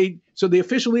is the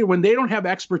official leader, when they don't have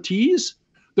expertise,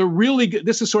 they're really good.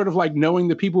 This is sort of like knowing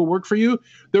the people who work for you.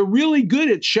 They're really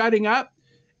good at shutting up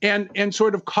and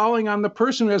sort of calling on the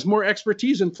person who has more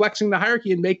expertise and flexing the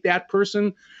hierarchy and make that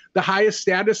person the highest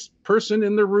status person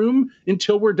in the room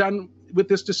until we're done with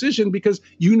this decision because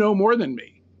you know more than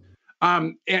me.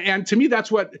 And to me,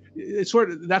 that's what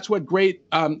great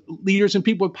leaders and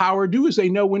people with power do, is they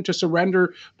know when to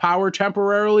surrender power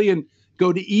temporarily and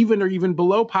go to even or even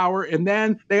below power, and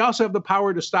then they also have the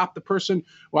power to stop the person.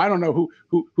 Well, I don't know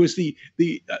who is the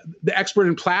expert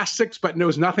in plastics but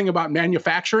knows nothing about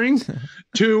manufacturing,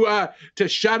 to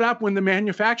shut up when the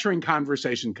manufacturing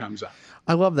conversation comes up.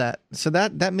 I love that. So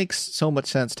that makes so much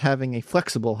sense, to having a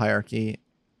flexible hierarchy,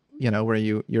 where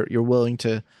you're willing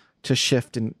to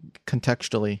shift and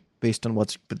contextually based on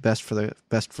what's best for the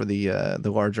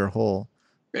larger whole.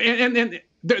 And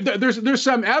there's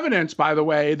some evidence, by the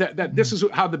way, that this is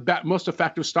how the most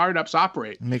effective startups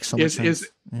operate. It makes so much sense.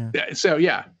 So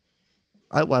yeah.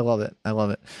 I love it. I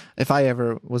love it. If I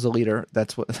ever was a leader,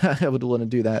 that's what I would want to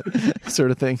do, that sort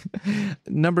of thing.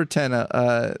 Number 10,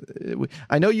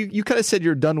 I know you kind of said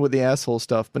you're done with the asshole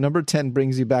stuff, but number 10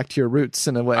 brings you back to your roots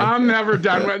in a way. I'm never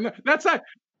done with that.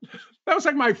 That was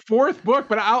like my fourth book,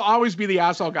 but I'll always be the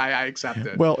asshole guy. I accept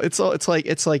it. Well, it's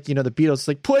like, you know, the Beatles,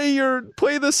 like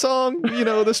play the song, you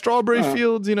know, the Strawberry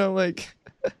Fields, you know, like,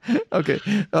 okay.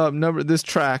 This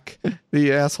track,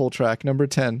 the asshole track, number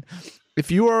 10. If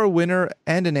you are a winner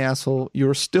and an asshole,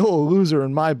 you're still a loser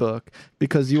in my book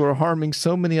because you are harming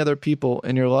so many other people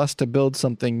in your lust to build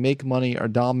something, make money, or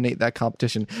dominate that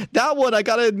competition. That one, I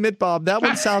got to admit, Bob, that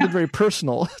one sounded very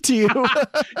personal to you.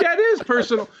 Yeah, it is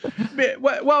personal.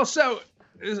 Well, so,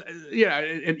 yeah,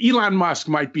 and Elon Musk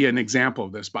might be an example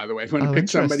of this, by the way. If you want to pick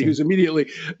somebody who's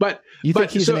immediately, but you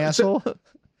think he's an asshole?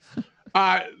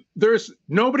 There's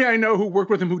nobody I know who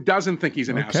worked with him who doesn't think he's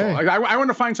an asshole. Like, I want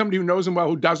to find somebody who knows him well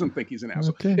who doesn't think he's an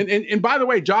asshole. Okay. And by the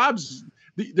way, Jobs,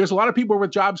 there's a lot of people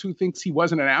with Jobs who thinks he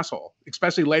wasn't an asshole,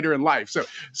 especially later in life.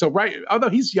 So right, although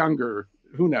he's younger,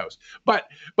 who knows? But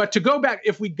to go back,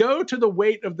 if we go to the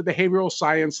weight of the behavioral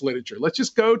science literature, let's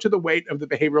just go to the weight of the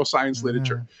behavioral science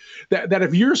literature. That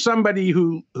if you're somebody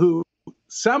who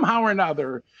somehow or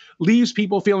another leaves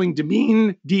people feeling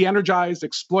demeaned, de-energized,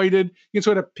 exploited, you can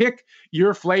sort of pick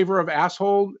your flavor of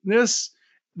assholeness,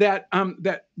 that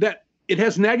it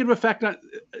has negative effect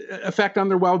on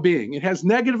their well-being. It has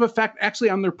negative effect actually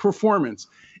on their performance.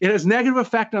 It has negative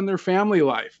effect on their family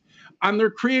life, on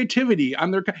their creativity,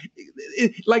 on their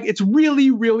it's really,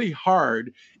 really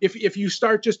hard if you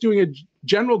start just doing a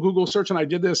general Google search. And I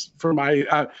did this for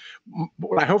my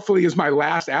what hopefully is my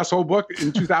last asshole book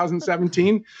in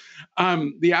 2017,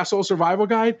 the Asshole Survival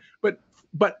Guide.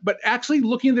 But actually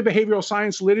looking at the behavioral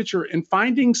science literature and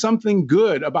finding something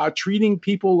good about treating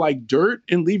people like dirt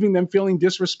and leaving them feeling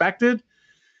disrespected,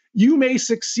 you may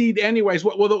succeed anyways.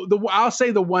 Well, I'll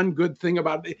say the one good thing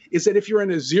about it is that if you're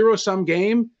in a zero-sum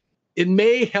game, it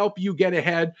may help you get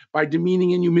ahead by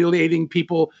demeaning and humiliating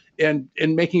people and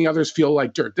making others feel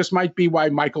like dirt. This might be why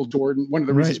Michael Jordan, one of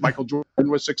the reasons Michael Jordan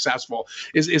was successful,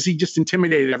 is he just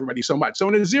intimidated everybody so much. So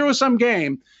in a zero-sum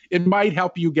game, it might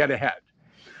help you get ahead.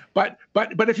 But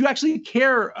if you actually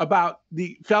care about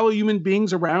the fellow human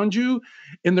beings around you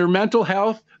and their mental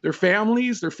health, their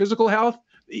families, their physical health,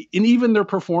 and even their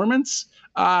performance,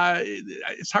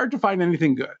 it's hard to find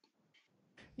anything good.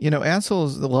 You know,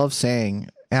 assholes love saying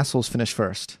assholes finish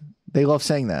first. They love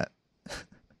saying that.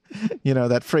 You know,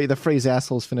 that phrase, the phrase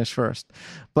assholes finish first.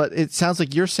 But it sounds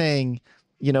like you're saying,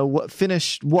 you know,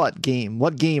 what game?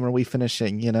 What game are we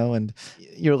finishing? You know, and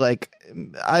you're like,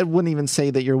 I wouldn't even say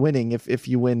that you're winning if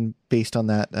you win based on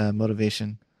that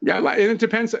motivation. Yeah, and it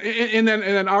depends. And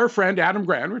then our friend Adam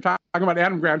Grant, we're talking about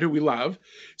Adam Grant, who we love.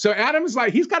 So Adam's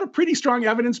like, he's got a pretty strong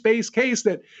evidence-based case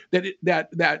that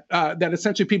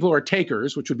essentially people who are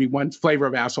takers, which would be one flavor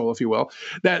of asshole, if you will,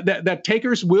 that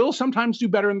takers will sometimes do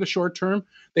better in the short term.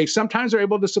 They sometimes are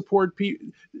able to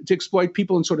exploit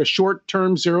people in sort of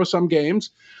short-term zero-sum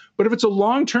games. But if it's a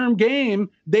long-term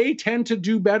game, they tend to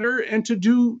do better and to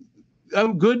do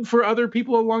good for other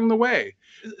people along the way.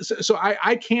 So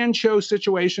I can show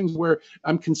situations where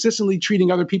I'm consistently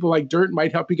treating other people like dirt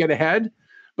might help you get ahead,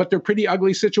 but they're pretty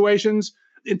ugly situations.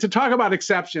 And to talk about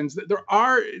exceptions,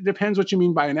 it depends what you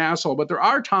mean by an asshole, but there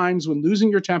are times when losing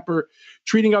your temper,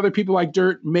 treating other people like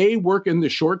dirt may work in the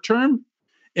short term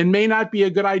and may not be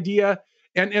a good idea.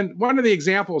 And one of the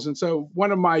examples, and so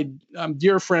one of my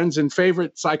dear friends and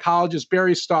favorite psychologists,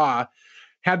 Barry Staw,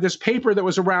 had this paper that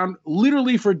was around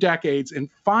literally for decades, and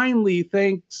finally,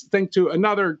 thanks to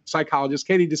another psychologist,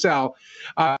 Katie DeSalle,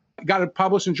 got it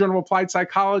published in Journal of Applied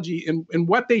Psychology. And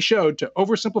what they showed, to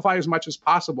oversimplify as much as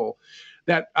possible,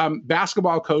 that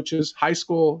basketball coaches, high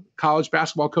school, college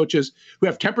basketball coaches who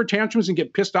have temper tantrums and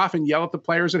get pissed off and yell at the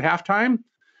players at halftime,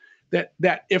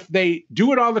 that if they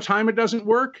do it all the time, it doesn't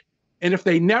work. And if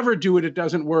they never do it, it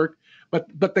doesn't work. But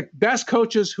the best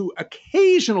coaches who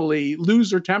occasionally lose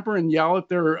their temper and yell at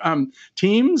their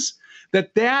teams,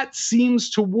 that seems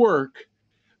to work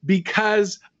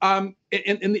because and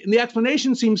the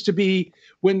explanation seems to be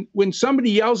when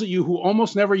somebody yells at you who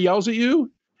almost never yells at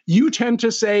you, you tend to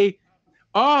say,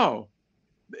 oh,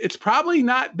 it's probably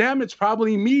not them, it's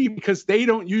probably me, because they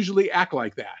don't usually act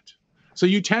like that. So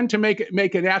you tend to make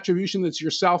an attribution that's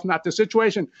yourself, not the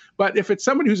situation. But if it's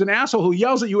somebody who's an asshole who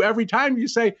yells at you every time, you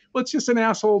say, well, it's just an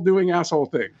asshole doing asshole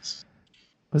things.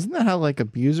 Isn't that how like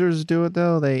abusers do it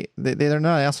though? They're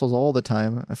not assholes all the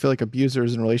time. I feel like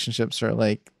abusers in relationships are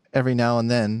like every now and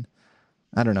then.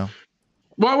 I don't know.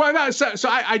 Well, no, so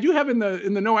I do have in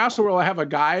the no asshole world, I have a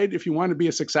guide if you want to be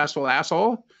a successful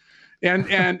asshole. And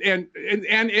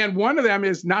one of them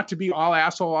is not to be all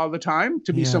asshole all the time,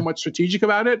 to be somewhat strategic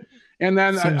about it. And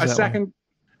then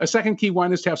a second key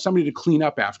one is to have somebody to clean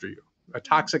up after you. A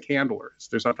toxic handler,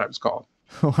 they're sometimes called.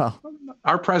 Wow.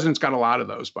 Our president's got a lot of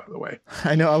those, by the way.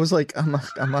 I know. I was like, I'm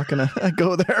not gonna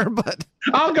go there, but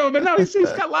I'll go. But no, he's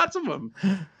got lots of them.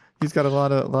 He's got a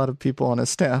lot of people on his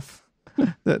staff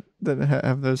that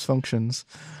have those functions.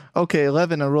 Okay,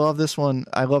 11. I love this one.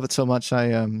 I love it so much.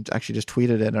 I actually just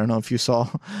tweeted it. I don't know if you saw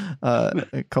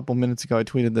a couple minutes ago. I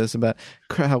tweeted this about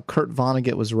how Kurt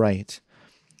Vonnegut was right.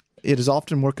 It is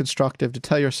often more constructive to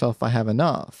tell yourself I have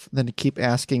enough than to keep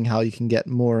asking how you can get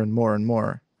more and more and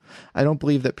more. I don't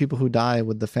believe that people who die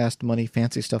with the fast money,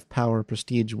 fancy stuff, power,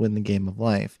 prestige win the game of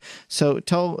life. So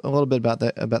tell a little bit about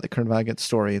the Kurt Vonnegut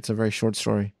story. It's a very short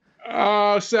story.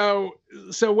 So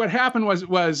what happened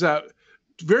was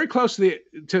very close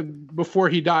to before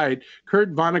he died,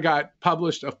 Kurt Vonnegut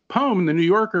published a poem in the New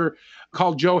Yorker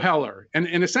called Joe Heller.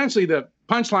 And essentially the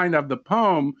punchline of the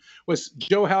poem was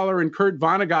Joe Heller and Kurt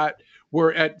Vonnegut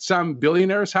were at some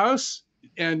billionaire's house.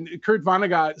 And Kurt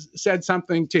Vonnegut said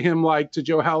something to him to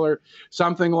Joe Heller,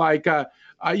 something like,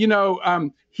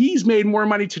 he's made more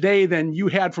money today than you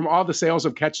had from all the sales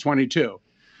of Catch-22.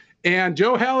 And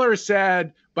Joe Heller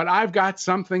said, but I've got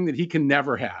something that he can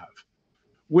never have,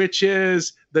 which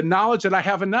is the knowledge that I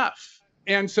have enough.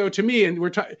 And so to me, and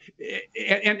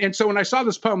so when I saw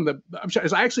this poem,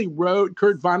 I actually wrote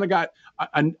Kurt Vonnegut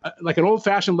like an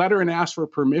old-fashioned letter and asked for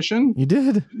permission. You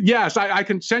did? Yes, I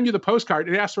can send you the postcard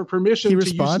and ask for permission to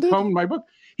use the poem in my book.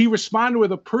 He responded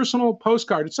with a personal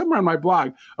postcard. It's somewhere on my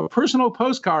blog, a personal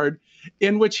postcard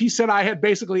in which he said I had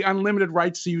basically unlimited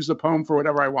rights to use the poem for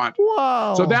whatever I want.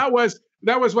 Wow! So that was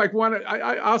like one.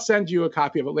 I'll send you a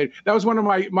copy of it later. That was one of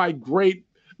my great,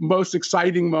 most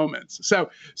exciting moments. So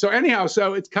anyhow,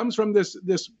 it comes from this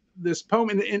poem,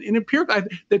 and it appeared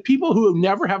that people who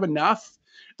never have enough,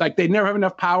 like they never have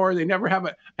enough power, they never have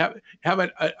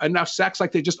enough sex,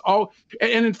 like they just all.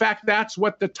 And in fact, that's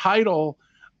what the title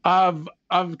of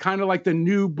kind of like the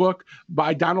new book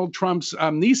by Donald Trump's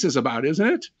niece is about, isn't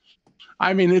it?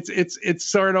 I mean, it's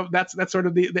sort of that's sort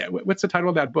of the what's the title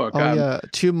of that book?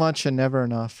 Too Much and Never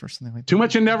Enough, or something like that. Too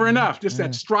Much and Never Enough. Just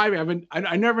that striving.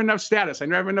 I never have enough status. I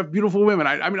never have enough beautiful women.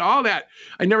 I mean, all that.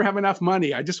 I never have enough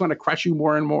money. I just want to crush you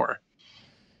more and more.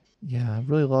 Yeah, I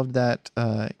really loved that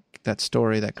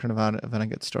story, that Kurt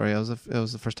Vonnegut story. It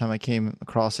was the first time I came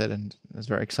across it, and it was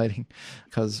very exciting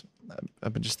because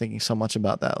I've been just thinking so much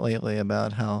about that lately,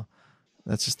 about how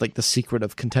that's just like the secret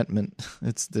of contentment.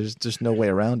 There's just no way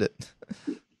around it.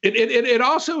 It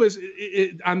also is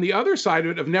on the other side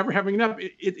of never having enough.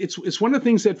 It's one of the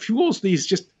things that fuels these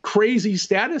just crazy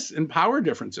status and power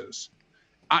differences.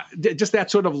 Just that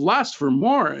sort of lust for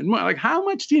more and more. Like, how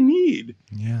much do you need?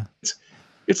 Yeah.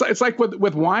 It's like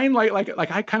with wine. Like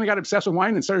I kind of got obsessed with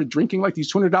wine and started drinking like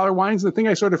these $200 wines. And the thing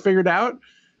I sort of figured out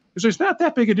is there's not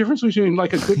that big a difference between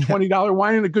like a good $20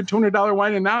 wine and a good $200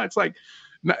 wine. And now it's like,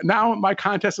 now my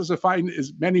contest is to find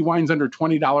as many wines under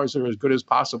 $20 are as good as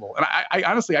possible. And I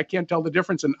honestly, I can't tell the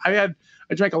difference. And I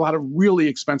drank a lot of really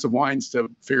expensive wines to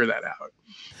figure that out.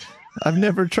 I've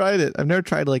never tried it. I've never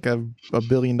tried like a $1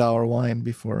 billion wine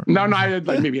before. No, I had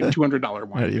like maybe a $200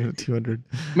 wine. Not even 200.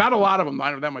 Not a lot of them. I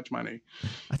don't have that much money.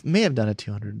 I may have done a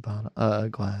 200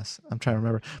 glass. I'm trying to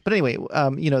remember. But anyway,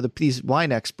 these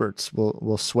wine experts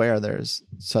will swear there's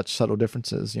such subtle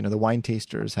differences. The wine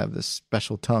tasters have this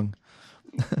special tongue.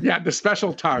 Yeah, the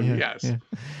special tongue. Yes. Yeah.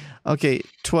 Okay,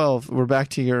 12. We're back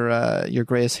to your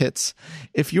greatest hits.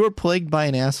 If you're plagued by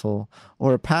an asshole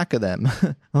or a pack of them,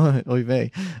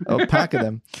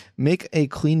 make a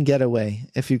clean getaway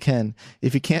if you can.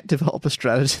 If you can't develop a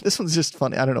strategy, this one's just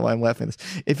funny. I don't know why I'm laughing at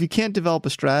this. If you can't develop a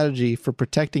strategy for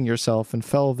protecting yourself and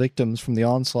fellow victims from the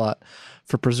onslaught,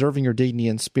 for preserving your dignity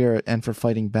and spirit, and for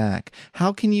fighting back,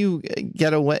 how can you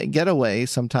get away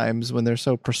sometimes when they're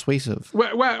so persuasive?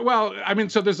 Well, I mean,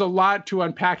 so there's a lot to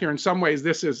unpack here. In some ways,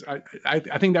 this is, I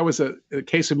think that was a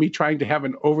case of me trying to have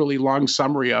an overly long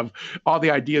summary of all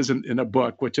the ideas in a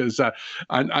book, which is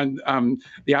on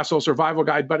the Asshole Survival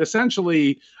Guide. But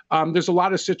essentially, there's a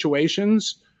lot of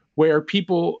situations where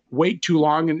people wait too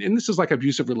long. And this is like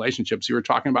abusive relationships you were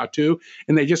talking about too.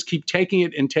 And they just keep taking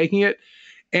it and taking it.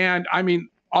 And I mean,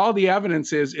 all the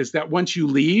evidence is that once you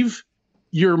leave,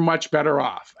 you're much better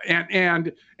off.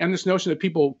 And this notion that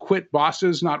people quit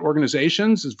bosses, not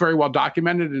organizations, is very well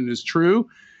documented and is true.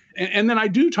 And then I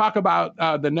do talk about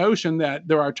the notion that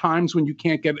there are times when you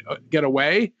can't get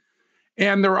away,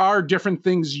 and there are different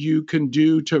things you can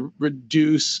do to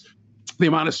reduce the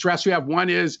amount of stress you have. One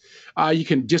is you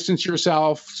can distance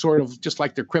yourself, sort of just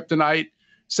like the kryptonite.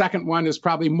 Second one is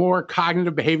probably more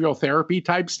cognitive behavioral therapy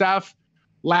type stuff,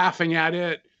 laughing at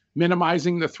it,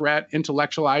 minimizing the threat,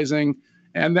 intellectualizing.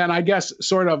 And then I guess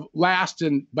sort of last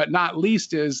but not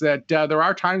least is that there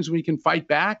are times when you can fight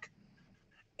back.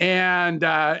 And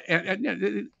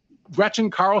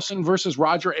Gretchen Carlson versus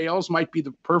Roger Ailes might be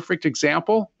the perfect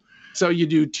example. So you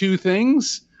do two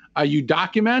things. You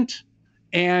document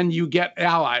and you get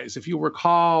allies. If you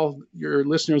recall, your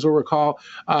listeners will recall,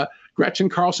 Gretchen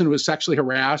Carlson was sexually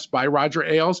harassed by Roger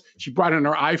Ailes. She brought in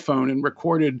her iPhone and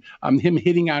recorded him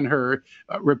hitting on her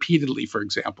repeatedly, for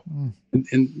example,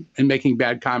 and making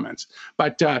bad comments.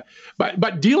 But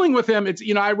dealing with him, it's,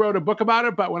 I wrote a book about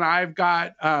it. But when I've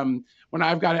got an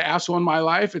asshole in my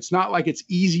life, it's not like it's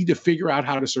easy to figure out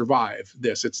how to survive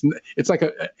this. It's like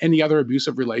any other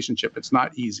abusive relationship. It's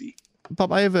not easy.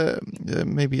 Bob, I have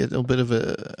maybe a little bit of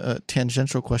a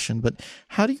tangential question, but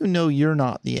how do you know you're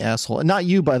not the asshole? And not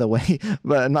you, by the way,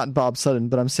 but not Bob Sutton,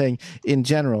 but I'm saying in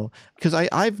general, because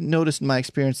I've noticed in my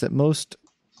experience that most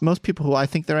people who I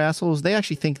think they're assholes, they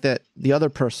actually think that the other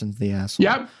person's the asshole.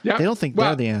 Yeah. They don't think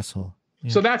they're the asshole.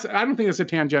 Yeah. So I don't think it's a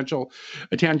tangential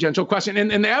question.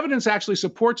 And the evidence actually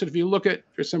supports it. If you look at,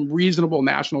 there's some reasonable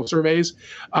national surveys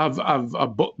of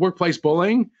workplace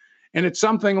bullying. And it's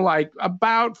something like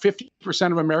about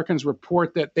 50% of Americans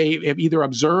report that they have either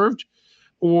observed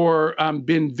or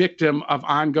been victim of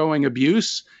ongoing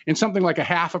abuse. And something like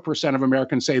 0.5% of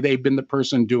Americans say they've been the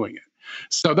person doing it.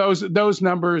 So those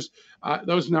numbers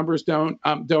don't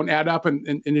add up.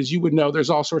 And as you would know, there's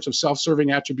all sorts of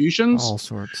self-serving attributions. All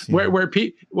sorts. Yeah.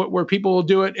 Where people will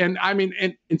do it. And I mean,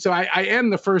 and so I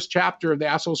end the first chapter of the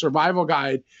Asshole Survival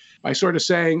Guide by sort of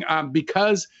saying,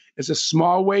 because it's a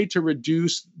small way to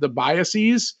reduce the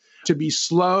biases, to be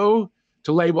slow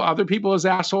to label other people as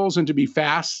assholes and to be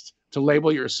fast to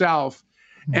label yourself.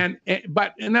 And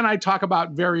then I talk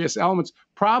about various elements.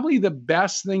 Probably the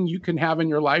best thing you can have in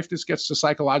your life, this gets to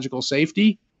psychological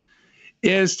safety,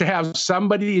 is to have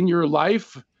somebody in your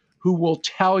life who will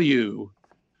tell you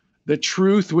the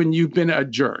truth when you've been a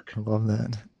jerk. I love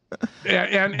that.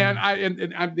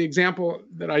 And the example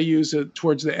that I use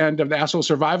towards the end of the Asshole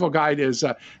Survival Guide is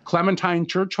Clementine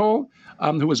Churchill,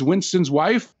 who was Winston's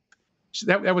wife.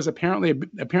 That was apparently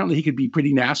he could be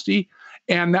pretty nasty,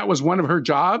 and that was one of her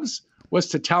jobs, was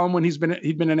to tell him when he'd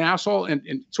been an asshole.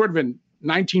 And sort of in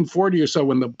 1940 or so,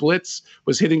 when the Blitz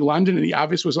was hitting London and he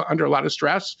obviously was under a lot of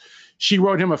stress, she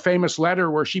wrote him a famous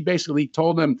letter where she basically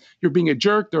told him, "You're being a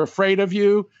jerk. They're afraid of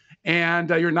you. And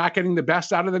you're not getting the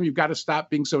best out of them. You've got to stop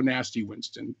being so nasty,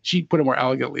 Winston." She put it more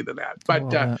elegantly than that.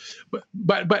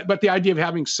 But the idea of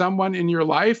having someone in your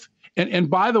life, and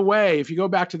by the way, if you go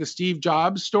back to the Steve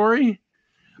Jobs story,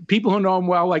 people who know him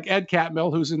well, like Ed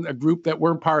Catmull, who's in a group that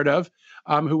we're part of,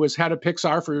 who was head of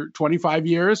Pixar for 25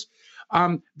 years,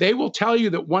 they will tell you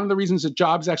that one of the reasons that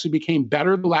Jobs actually became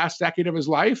better the last decade of his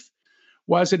life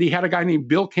was that he had a guy named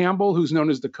Bill Campbell, who's known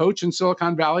as the coach in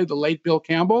Silicon Valley, the late Bill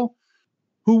Campbell,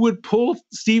 who would pull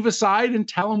Steve aside and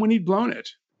tell him when he'd blown it,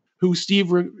 who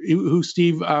Steve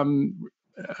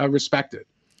respected.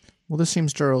 Well, this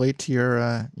seems to relate to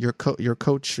your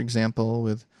coach example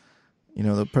with,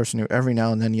 the person who every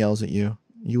now and then yells at you.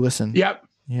 You listen. Yep.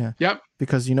 Yeah. Yep.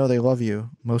 Because they love you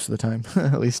most of the time,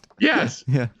 at least. Yes.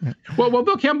 Yeah. Well,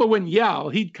 Bill Campbell wouldn't yell.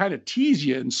 He'd kind of tease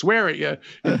you and swear at you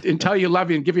and tell you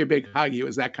love you and give you a big hug. He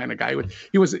was that kind of guy.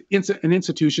 He was an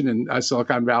institution in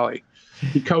Silicon Valley.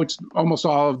 He coached almost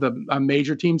all of the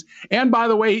major teams. And by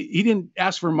the way, he didn't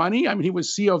ask for money. I mean, he was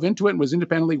CEO of Intuit and was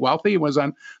independently wealthy and was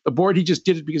on the board. He just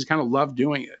did it because he kind of loved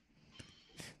doing it.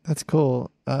 That's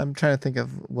cool. I'm trying to think of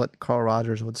what Carl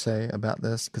Rogers would say about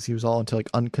this, because he was all into like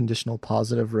unconditional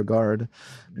positive regard.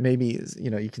 Maybe,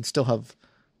 you can still have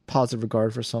positive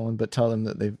regard for someone, but tell them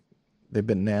that they've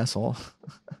been an asshole.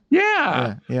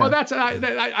 Yeah. Well, that's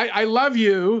I love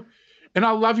you, and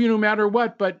I'll love you no matter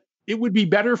what. But it would be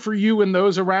better for you and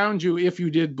those around you if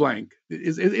you did blank.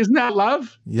 Isn't that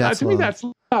love? Yeah, to me, that's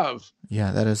love.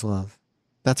 Yeah, that is love.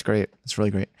 That's great. It's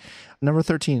really great. Number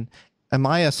 13. Am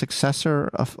I a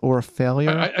successor or a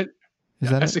failure? Is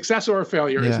that a success or a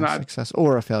failure? Is not success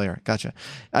or a failure. Gotcha.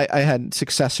 I had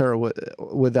successor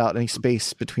without any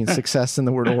space between success and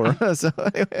the word or. So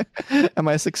anyway, am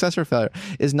I a success or failure?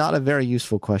 Is not a very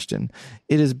useful question.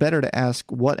 It is better to ask,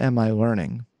 what am I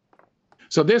learning?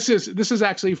 So this is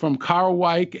actually from Carl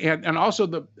Weick and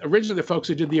also originally the folks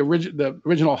who did the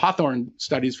original Hawthorne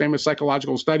studies, famous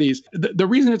psychological studies. The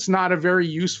reason it's not a very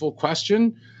useful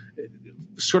question,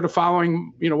 sort of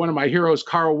following one of my heroes,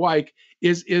 Carl Weick,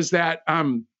 is that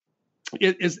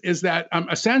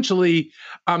essentially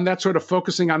that's sort of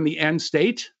focusing on the end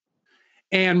state.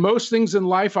 And most things in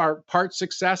life are part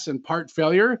success and part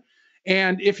failure.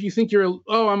 And if you think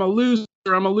I'm a loser,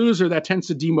 that tends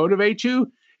to demotivate you.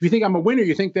 If you think I'm a winner,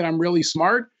 you think that I'm really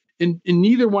smart. And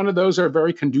neither one of those are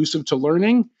very conducive to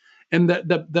learning. And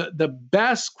the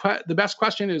best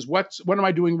question is, what am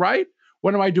I doing right?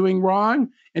 What am I doing wrong?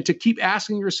 And to keep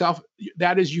asking yourself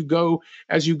that as you go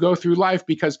through life,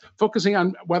 because focusing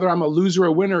on whether I'm a loser or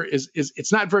a winner is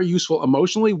it's not very useful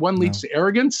emotionally. One leads to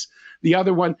arrogance. The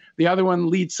other one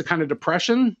leads to kind of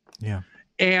depression. Yeah.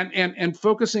 And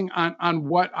focusing on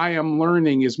what I am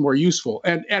learning is more useful.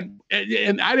 And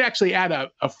I'd actually add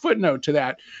a footnote to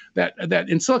that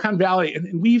in Silicon Valley,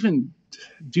 and we even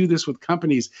do this with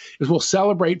companies, is we'll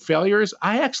celebrate failures.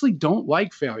 I actually don't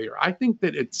like failure. I think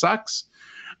that it sucks.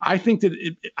 I think that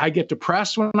I get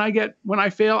depressed when I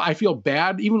fail. I feel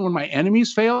bad even when my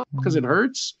enemies fail because it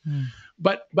hurts.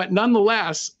 But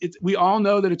nonetheless, we all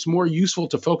know that it's more useful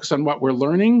to focus on what we're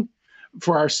learning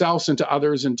for ourselves and to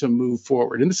others and to move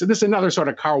forward. And this is another sort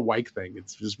of Carl Weick thing.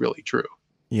 It's just really true.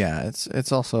 Yeah,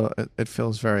 it's also, it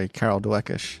feels very Carol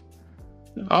Dweckish.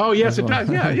 Oh, yes, it does.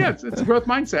 Yeah, it's a growth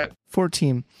mindset.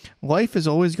 14. Life is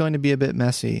always going to be a bit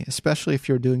messy, especially if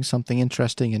you're doing something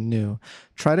interesting and new.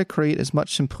 Try to create as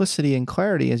much simplicity and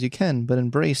clarity as you can, but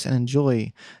embrace and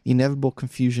enjoy the inevitable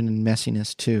confusion and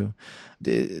messiness too.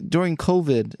 During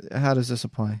COVID, how does this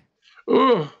apply?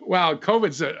 Oh, well,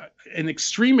 COVID's an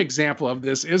extreme example of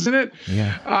this, isn't it?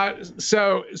 Yeah.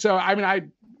 So I mean, I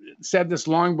said this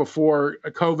long before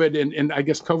COVID, and I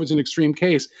guess COVID's an extreme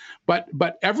case, but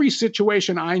every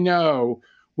situation I know,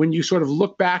 when you sort of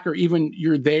look back, or even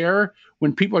you're there,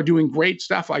 when people are doing great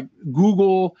stuff like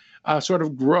Google, sort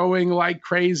of growing like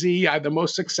crazy, the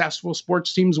most successful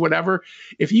sports teams, whatever,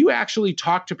 if you actually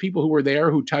talk to people who were there,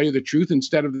 who tell you the truth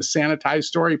instead of the sanitized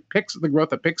story, the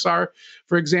growth of Pixar,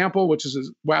 for example, which is a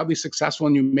wildly successful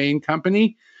and humane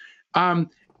company,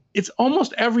 it's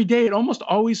almost every day, it almost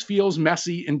always feels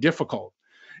messy and difficult.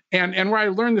 And where I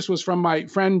learned this was from my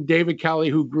friend David Kelly,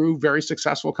 who grew very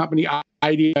successful company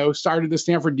IDEO, started the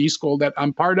Stanford D School that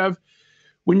I'm part of.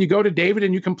 When you go to David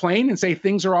and you complain and say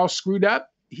things are all screwed up,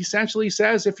 he essentially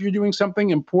says, if you're doing something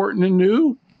important and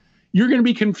new, you're going to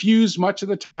be confused much of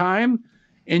the time,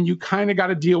 and you kind of got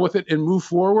to deal with it and move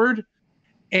forward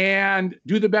and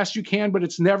do the best you can, but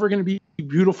it's never going to be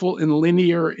beautiful and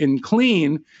linear and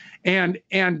clean. And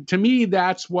to me,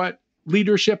 that's what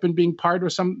leadership and being part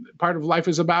of life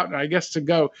is about. And I guess to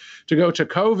go to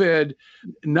COVID,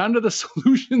 none of the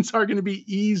solutions are going to be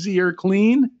easy or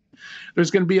clean. There's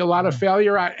going to be a lot of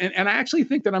failure. And I actually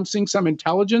think that I'm seeing some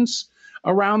intelligence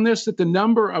around this, that the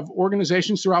number of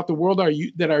organizations throughout the world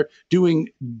that are doing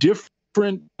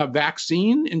different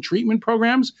vaccine and treatment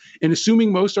programs, and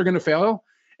assuming most are going to fail.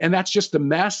 And that's just the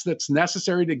mess that's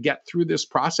necessary to get through this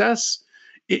process.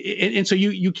 And so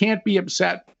you can't be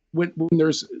upset when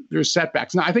there's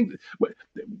setbacks. Now, I think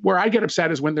where I get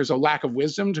upset is when there's a lack of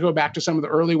wisdom, to go back to some of the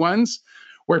early ones,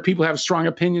 where people have strong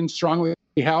opinions, strongly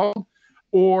held,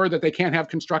 or that they can't have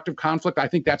constructive conflict. I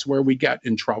think that's where we get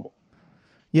in trouble.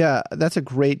 Yeah, that's a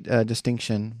great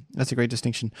distinction. That's a great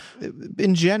distinction.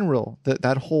 In general,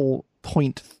 that whole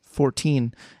point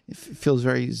 14 feels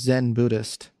very Zen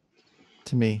Buddhist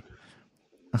to me,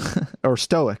 or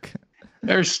Stoic.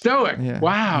 They're Stoic. Yeah,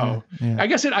 wow. Yeah. I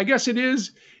guess it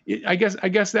is. I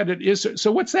guess that it is.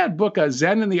 So what's that book?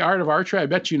 Zen and the Art of Archery. I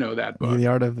bet you know that book. The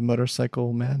Art of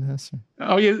Motorcycle Madness.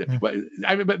 Oh yeah.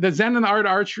 But the Zen and the Art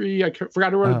of Archery. I forgot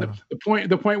to word it.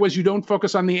 The point was, you don't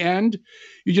focus on the end.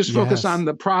 You just focus on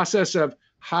the process of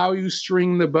how you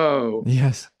string the bow.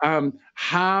 Yes.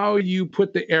 How you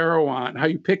put the arrow on. How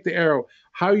you pick the arrow.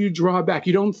 How you draw back.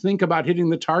 You don't think about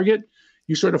hitting the target.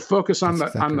 You sort of focus on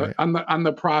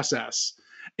the process.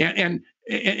 And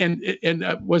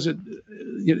was it,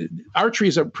 archery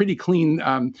is a pretty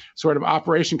clean sort of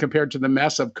operation compared to the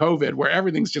mess of COVID, where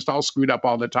everything's just all screwed up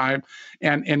all the time,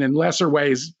 and in lesser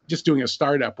ways, just doing a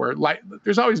startup where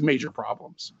there's always major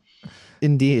problems.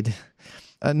 Indeed.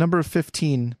 Number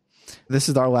 15. This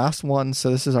is our last one,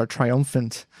 so this is our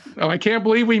triumphant. Oh, I can't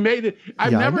believe we made it!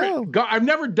 I've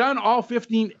never done all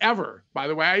 15 ever. By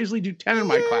the way, I usually do 10 in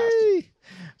my class.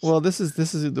 Well, this is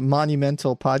the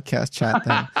monumental podcast chat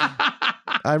then.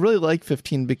 I really like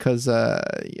 15 because,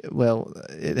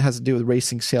 it has to do with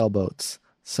racing sailboats.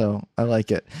 So I like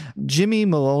it. Jimmy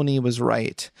Maloney was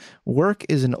right. Work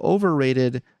is an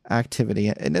overrated activity.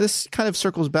 And this kind of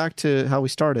circles back to how we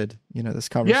started, this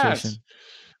conversation.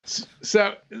 Yes.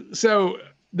 So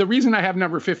the reason I have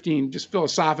number 15, just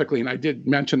philosophically, and I did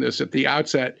mention this at the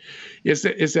outset, is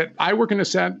that I work in a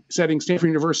setting, Stanford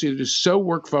University, that is so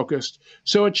work focused,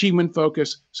 so achievement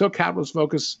focused, so capitalist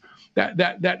focused,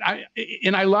 that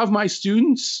I love my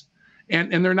students,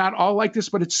 and they're not all like this,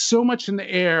 but it's so much in the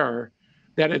air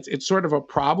that it's sort of a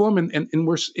problem. And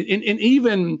we're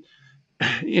even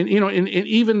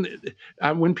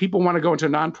when people want to go into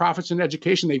nonprofits and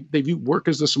education, they view work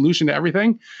as the solution to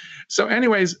everything. So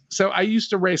anyways, so I used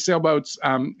to race sailboats,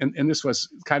 and this was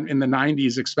kind of in the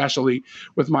 90s, especially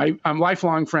with my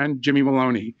lifelong friend, Jimmy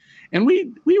Maloney. And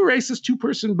we raced this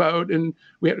 2-person boat, and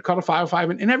we had called a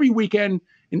 505, and every weekend,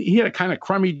 and he had a kind of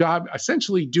crummy job,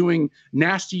 essentially doing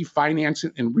nasty finance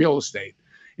and real estate.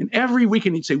 And every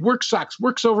weekend he'd say, work sucks,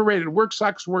 work's overrated, work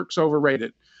sucks, work's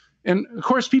overrated. And of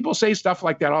course, people say stuff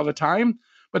like that all the time.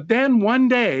 But then one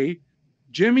day,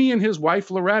 Jimmy and his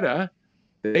wife, Loretta,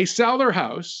 they sell their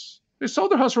house. They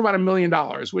sold their house for about $1 million,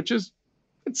 which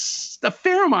it's a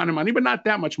fair amount of money, but not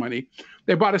that much money.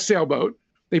 They bought a sailboat.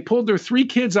 They pulled their 3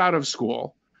 kids out of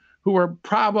school, who were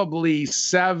probably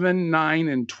 7, 9,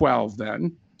 and 12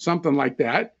 then, something like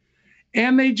that.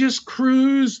 And they just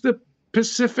cruised the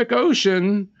Pacific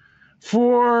Ocean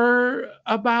for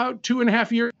about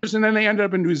 2.5 years. And then they ended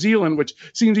up in New Zealand, which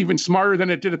seems even smarter than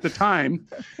it did at the time.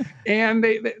 And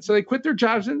so they quit their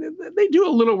jobs, and they do a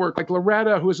little work. Like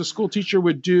Loretta, who was a school teacher,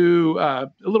 would do a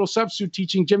little substitute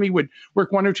teaching. Jimmy would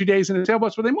work 1 or 2 days in the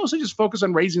sailboats, but they mostly just focus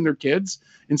on raising their kids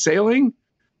and sailing.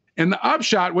 And the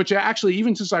upshot, which actually,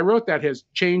 even since I wrote that, has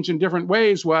changed in different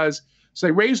ways, was so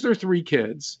they raised their 3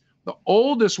 kids. The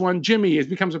oldest one, Jimmy,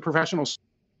 becomes a professional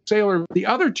sailor. The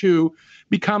other 2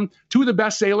 become 2 of the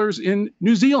best sailors in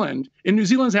New Zealand. And New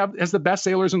Zealand has the best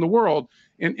sailors in the world.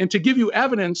 And to give you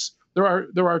evidence, there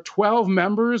are 12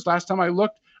 members, last time I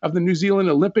looked, of the New Zealand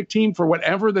Olympic team for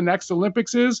whatever the next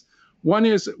Olympics is. One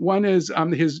is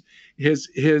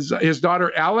his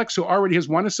daughter Alex, who already has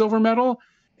won a silver medal.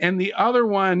 And the other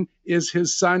one is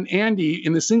his son, Andy,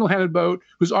 in the single-handed boat,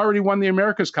 who's already won the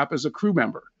America's Cup as a crew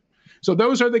member. So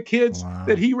those are the kids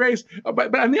that he raised.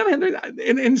 But on the other hand,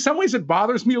 in some ways, it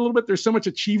bothers me a little bit. There's so much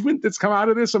achievement that's come out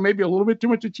of this, so maybe a little bit too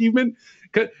much achievement.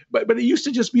 But it used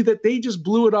to just be that they just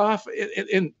blew it off.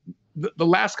 And the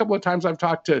last couple of times I've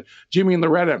talked to Jimmy and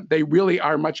Loretta, they really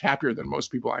are much happier than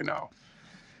most people I know.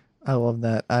 I love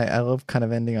that. I love kind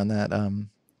of ending on that.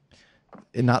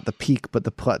 Not the peak, but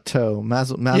the plateau.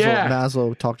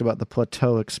 Maslow talked about the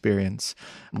plateau experience,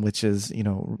 which is,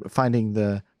 finding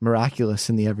the miraculous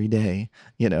in the everyday,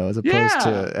 as opposed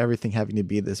to everything having to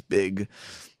be this big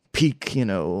peak,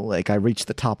 like I reached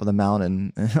the top of the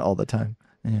mountain all the time.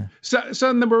 Yeah. So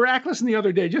in the miraculous in the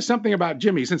other day, just something about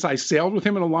Jimmy, since I sailed with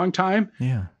him in a long time.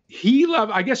 Yeah. He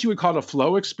loved, I guess you would call it a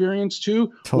flow experience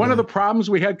too. Totally. One of the problems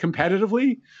we had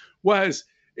competitively was,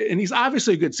 and he's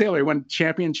obviously a good sailor, he won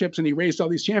championships and he raised all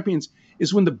these champions,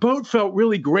 is when the boat felt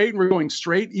really great and we're going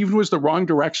straight, even if it was the wrong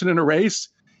direction in a race,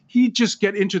 he'd just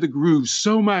get into the groove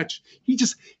so much.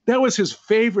 That was his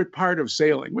favorite part of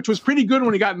sailing, which was pretty good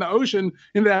when he got in the ocean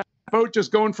in that boat,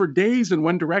 just going for days in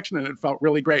one direction, and it felt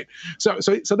really great. So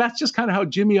that's just kind of how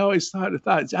Jimmy always thought.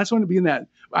 I just want to be in that.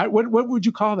 What would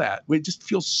you call that? It just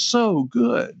feels so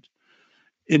good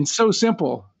and so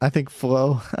simple. I think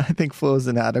flow is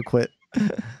an adequate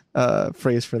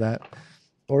phrase for that,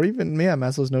 or even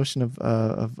Maslow's notion of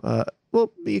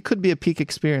it could be a peak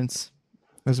experience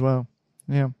as well.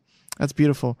 Yeah, that's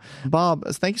beautiful. Bob,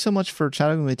 thank you so much for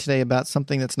chatting with me today about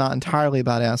something that's not entirely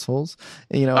about assholes.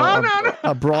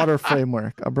 A broader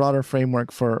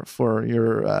framework for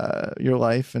your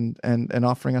life and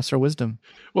offering us our wisdom.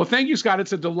 Well, thank you, Scott.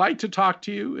 It's a delight to talk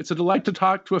to you. It's a delight to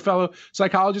talk to a fellow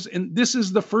psychologist. And this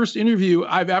is the first interview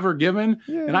I've ever given.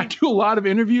 Yeah. And I do a lot of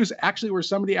interviews, actually, where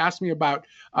somebody asked me about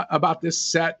this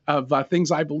set of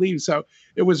things I believe. So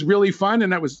it was really fun.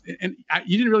 And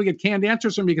you didn't really get canned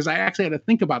answers from me because I actually had to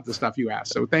think about the stuff you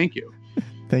asked. So thank you.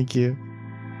 Thank you.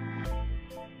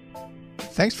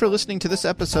 Thanks for listening to this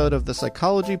episode of the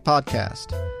Psychology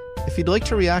Podcast. If you'd like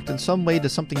to react in some way to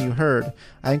something you heard,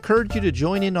 I encourage you to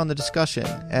join in on the discussion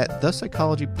at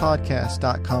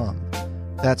thepsychologypodcast.com.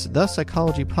 That's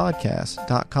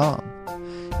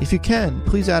thepsychologypodcast.com. If you can,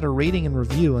 please add a rating and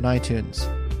review on iTunes.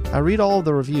 I read all of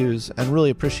the reviews and really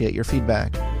appreciate your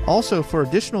feedback. Also, for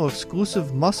additional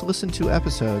exclusive must-listen-to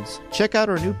episodes, check out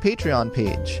our new Patreon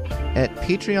page at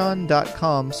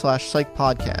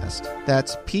patreon.com/psychpodcast.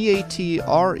 That's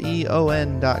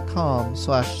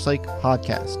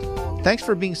patreon.com/psychpodcast. Thanks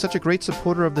for being such a great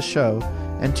supporter of the show,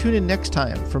 and tune in next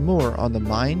time for more on the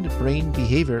mind, brain,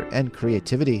 behavior, and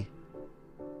creativity.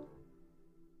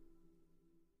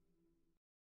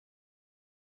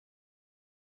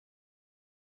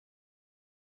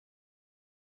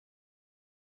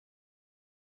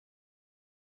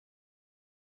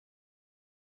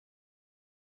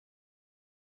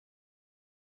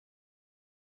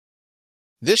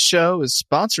 This show is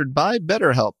sponsored by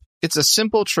BetterHelp. It's a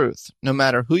simple truth. No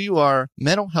matter who you are,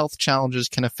 mental health challenges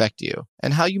can affect you,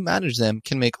 and how you manage them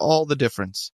can make all the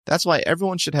difference. That's why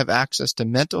everyone should have access to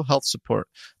mental health support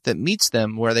that meets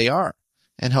them where they are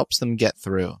and helps them get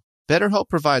through. BetterHelp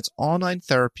provides online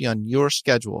therapy on your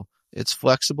schedule. It's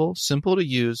flexible, simple to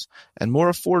use, and more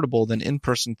affordable than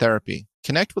in-person therapy.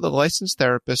 Connect with a licensed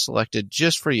therapist selected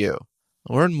just for you.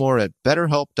 Learn more at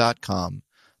BetterHelp.com.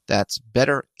 That's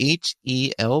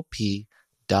BetterHelp.com.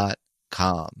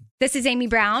 This is Amy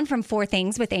Brown from 4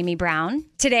 Things with Amy Brown.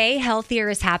 Today, healthier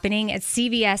is happening at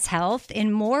CVS Health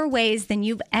in more ways than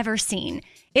you've ever seen.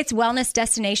 It's wellness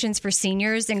destinations for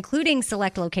seniors, including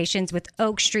select locations with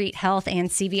Oak Street Health and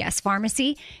CVS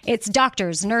Pharmacy. It's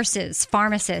doctors, nurses,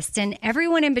 pharmacists, and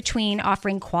everyone in between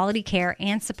offering quality care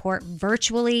and support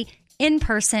virtually, in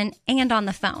person, and on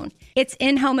the phone. It's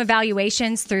in-home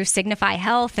evaluations through Signify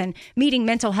Health and meeting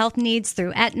mental health needs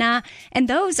through Aetna. And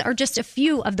those are just a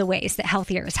few of the ways that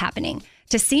healthier is happening.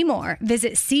 To see more,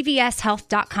 visit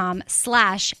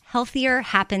cvshealth.com/healthier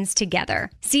happens together.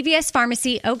 CVS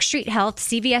Pharmacy, Oak Street Health,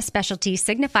 CVS Specialty,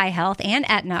 Signify Health, and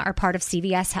Aetna are part of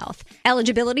CVS Health.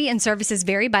 Eligibility and services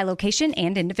vary by location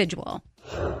and individual.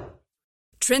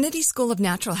 Trinity School of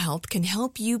Natural Health can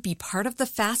help you be part of the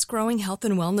fast-growing health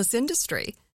and wellness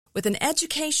industry. With an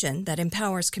education that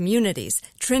empowers communities,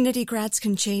 Trinity grads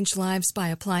can change lives by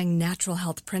applying natural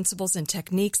health principles and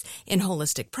techniques in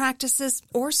holistic practices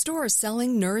or stores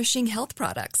selling nourishing health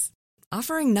products.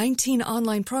 Offering 19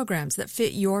 online programs that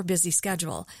fit your busy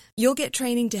schedule, you'll get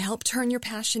training to help turn your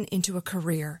passion into a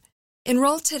career.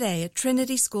 Enroll today at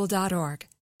trinityschool.org.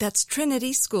 That's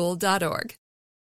trinityschool.org.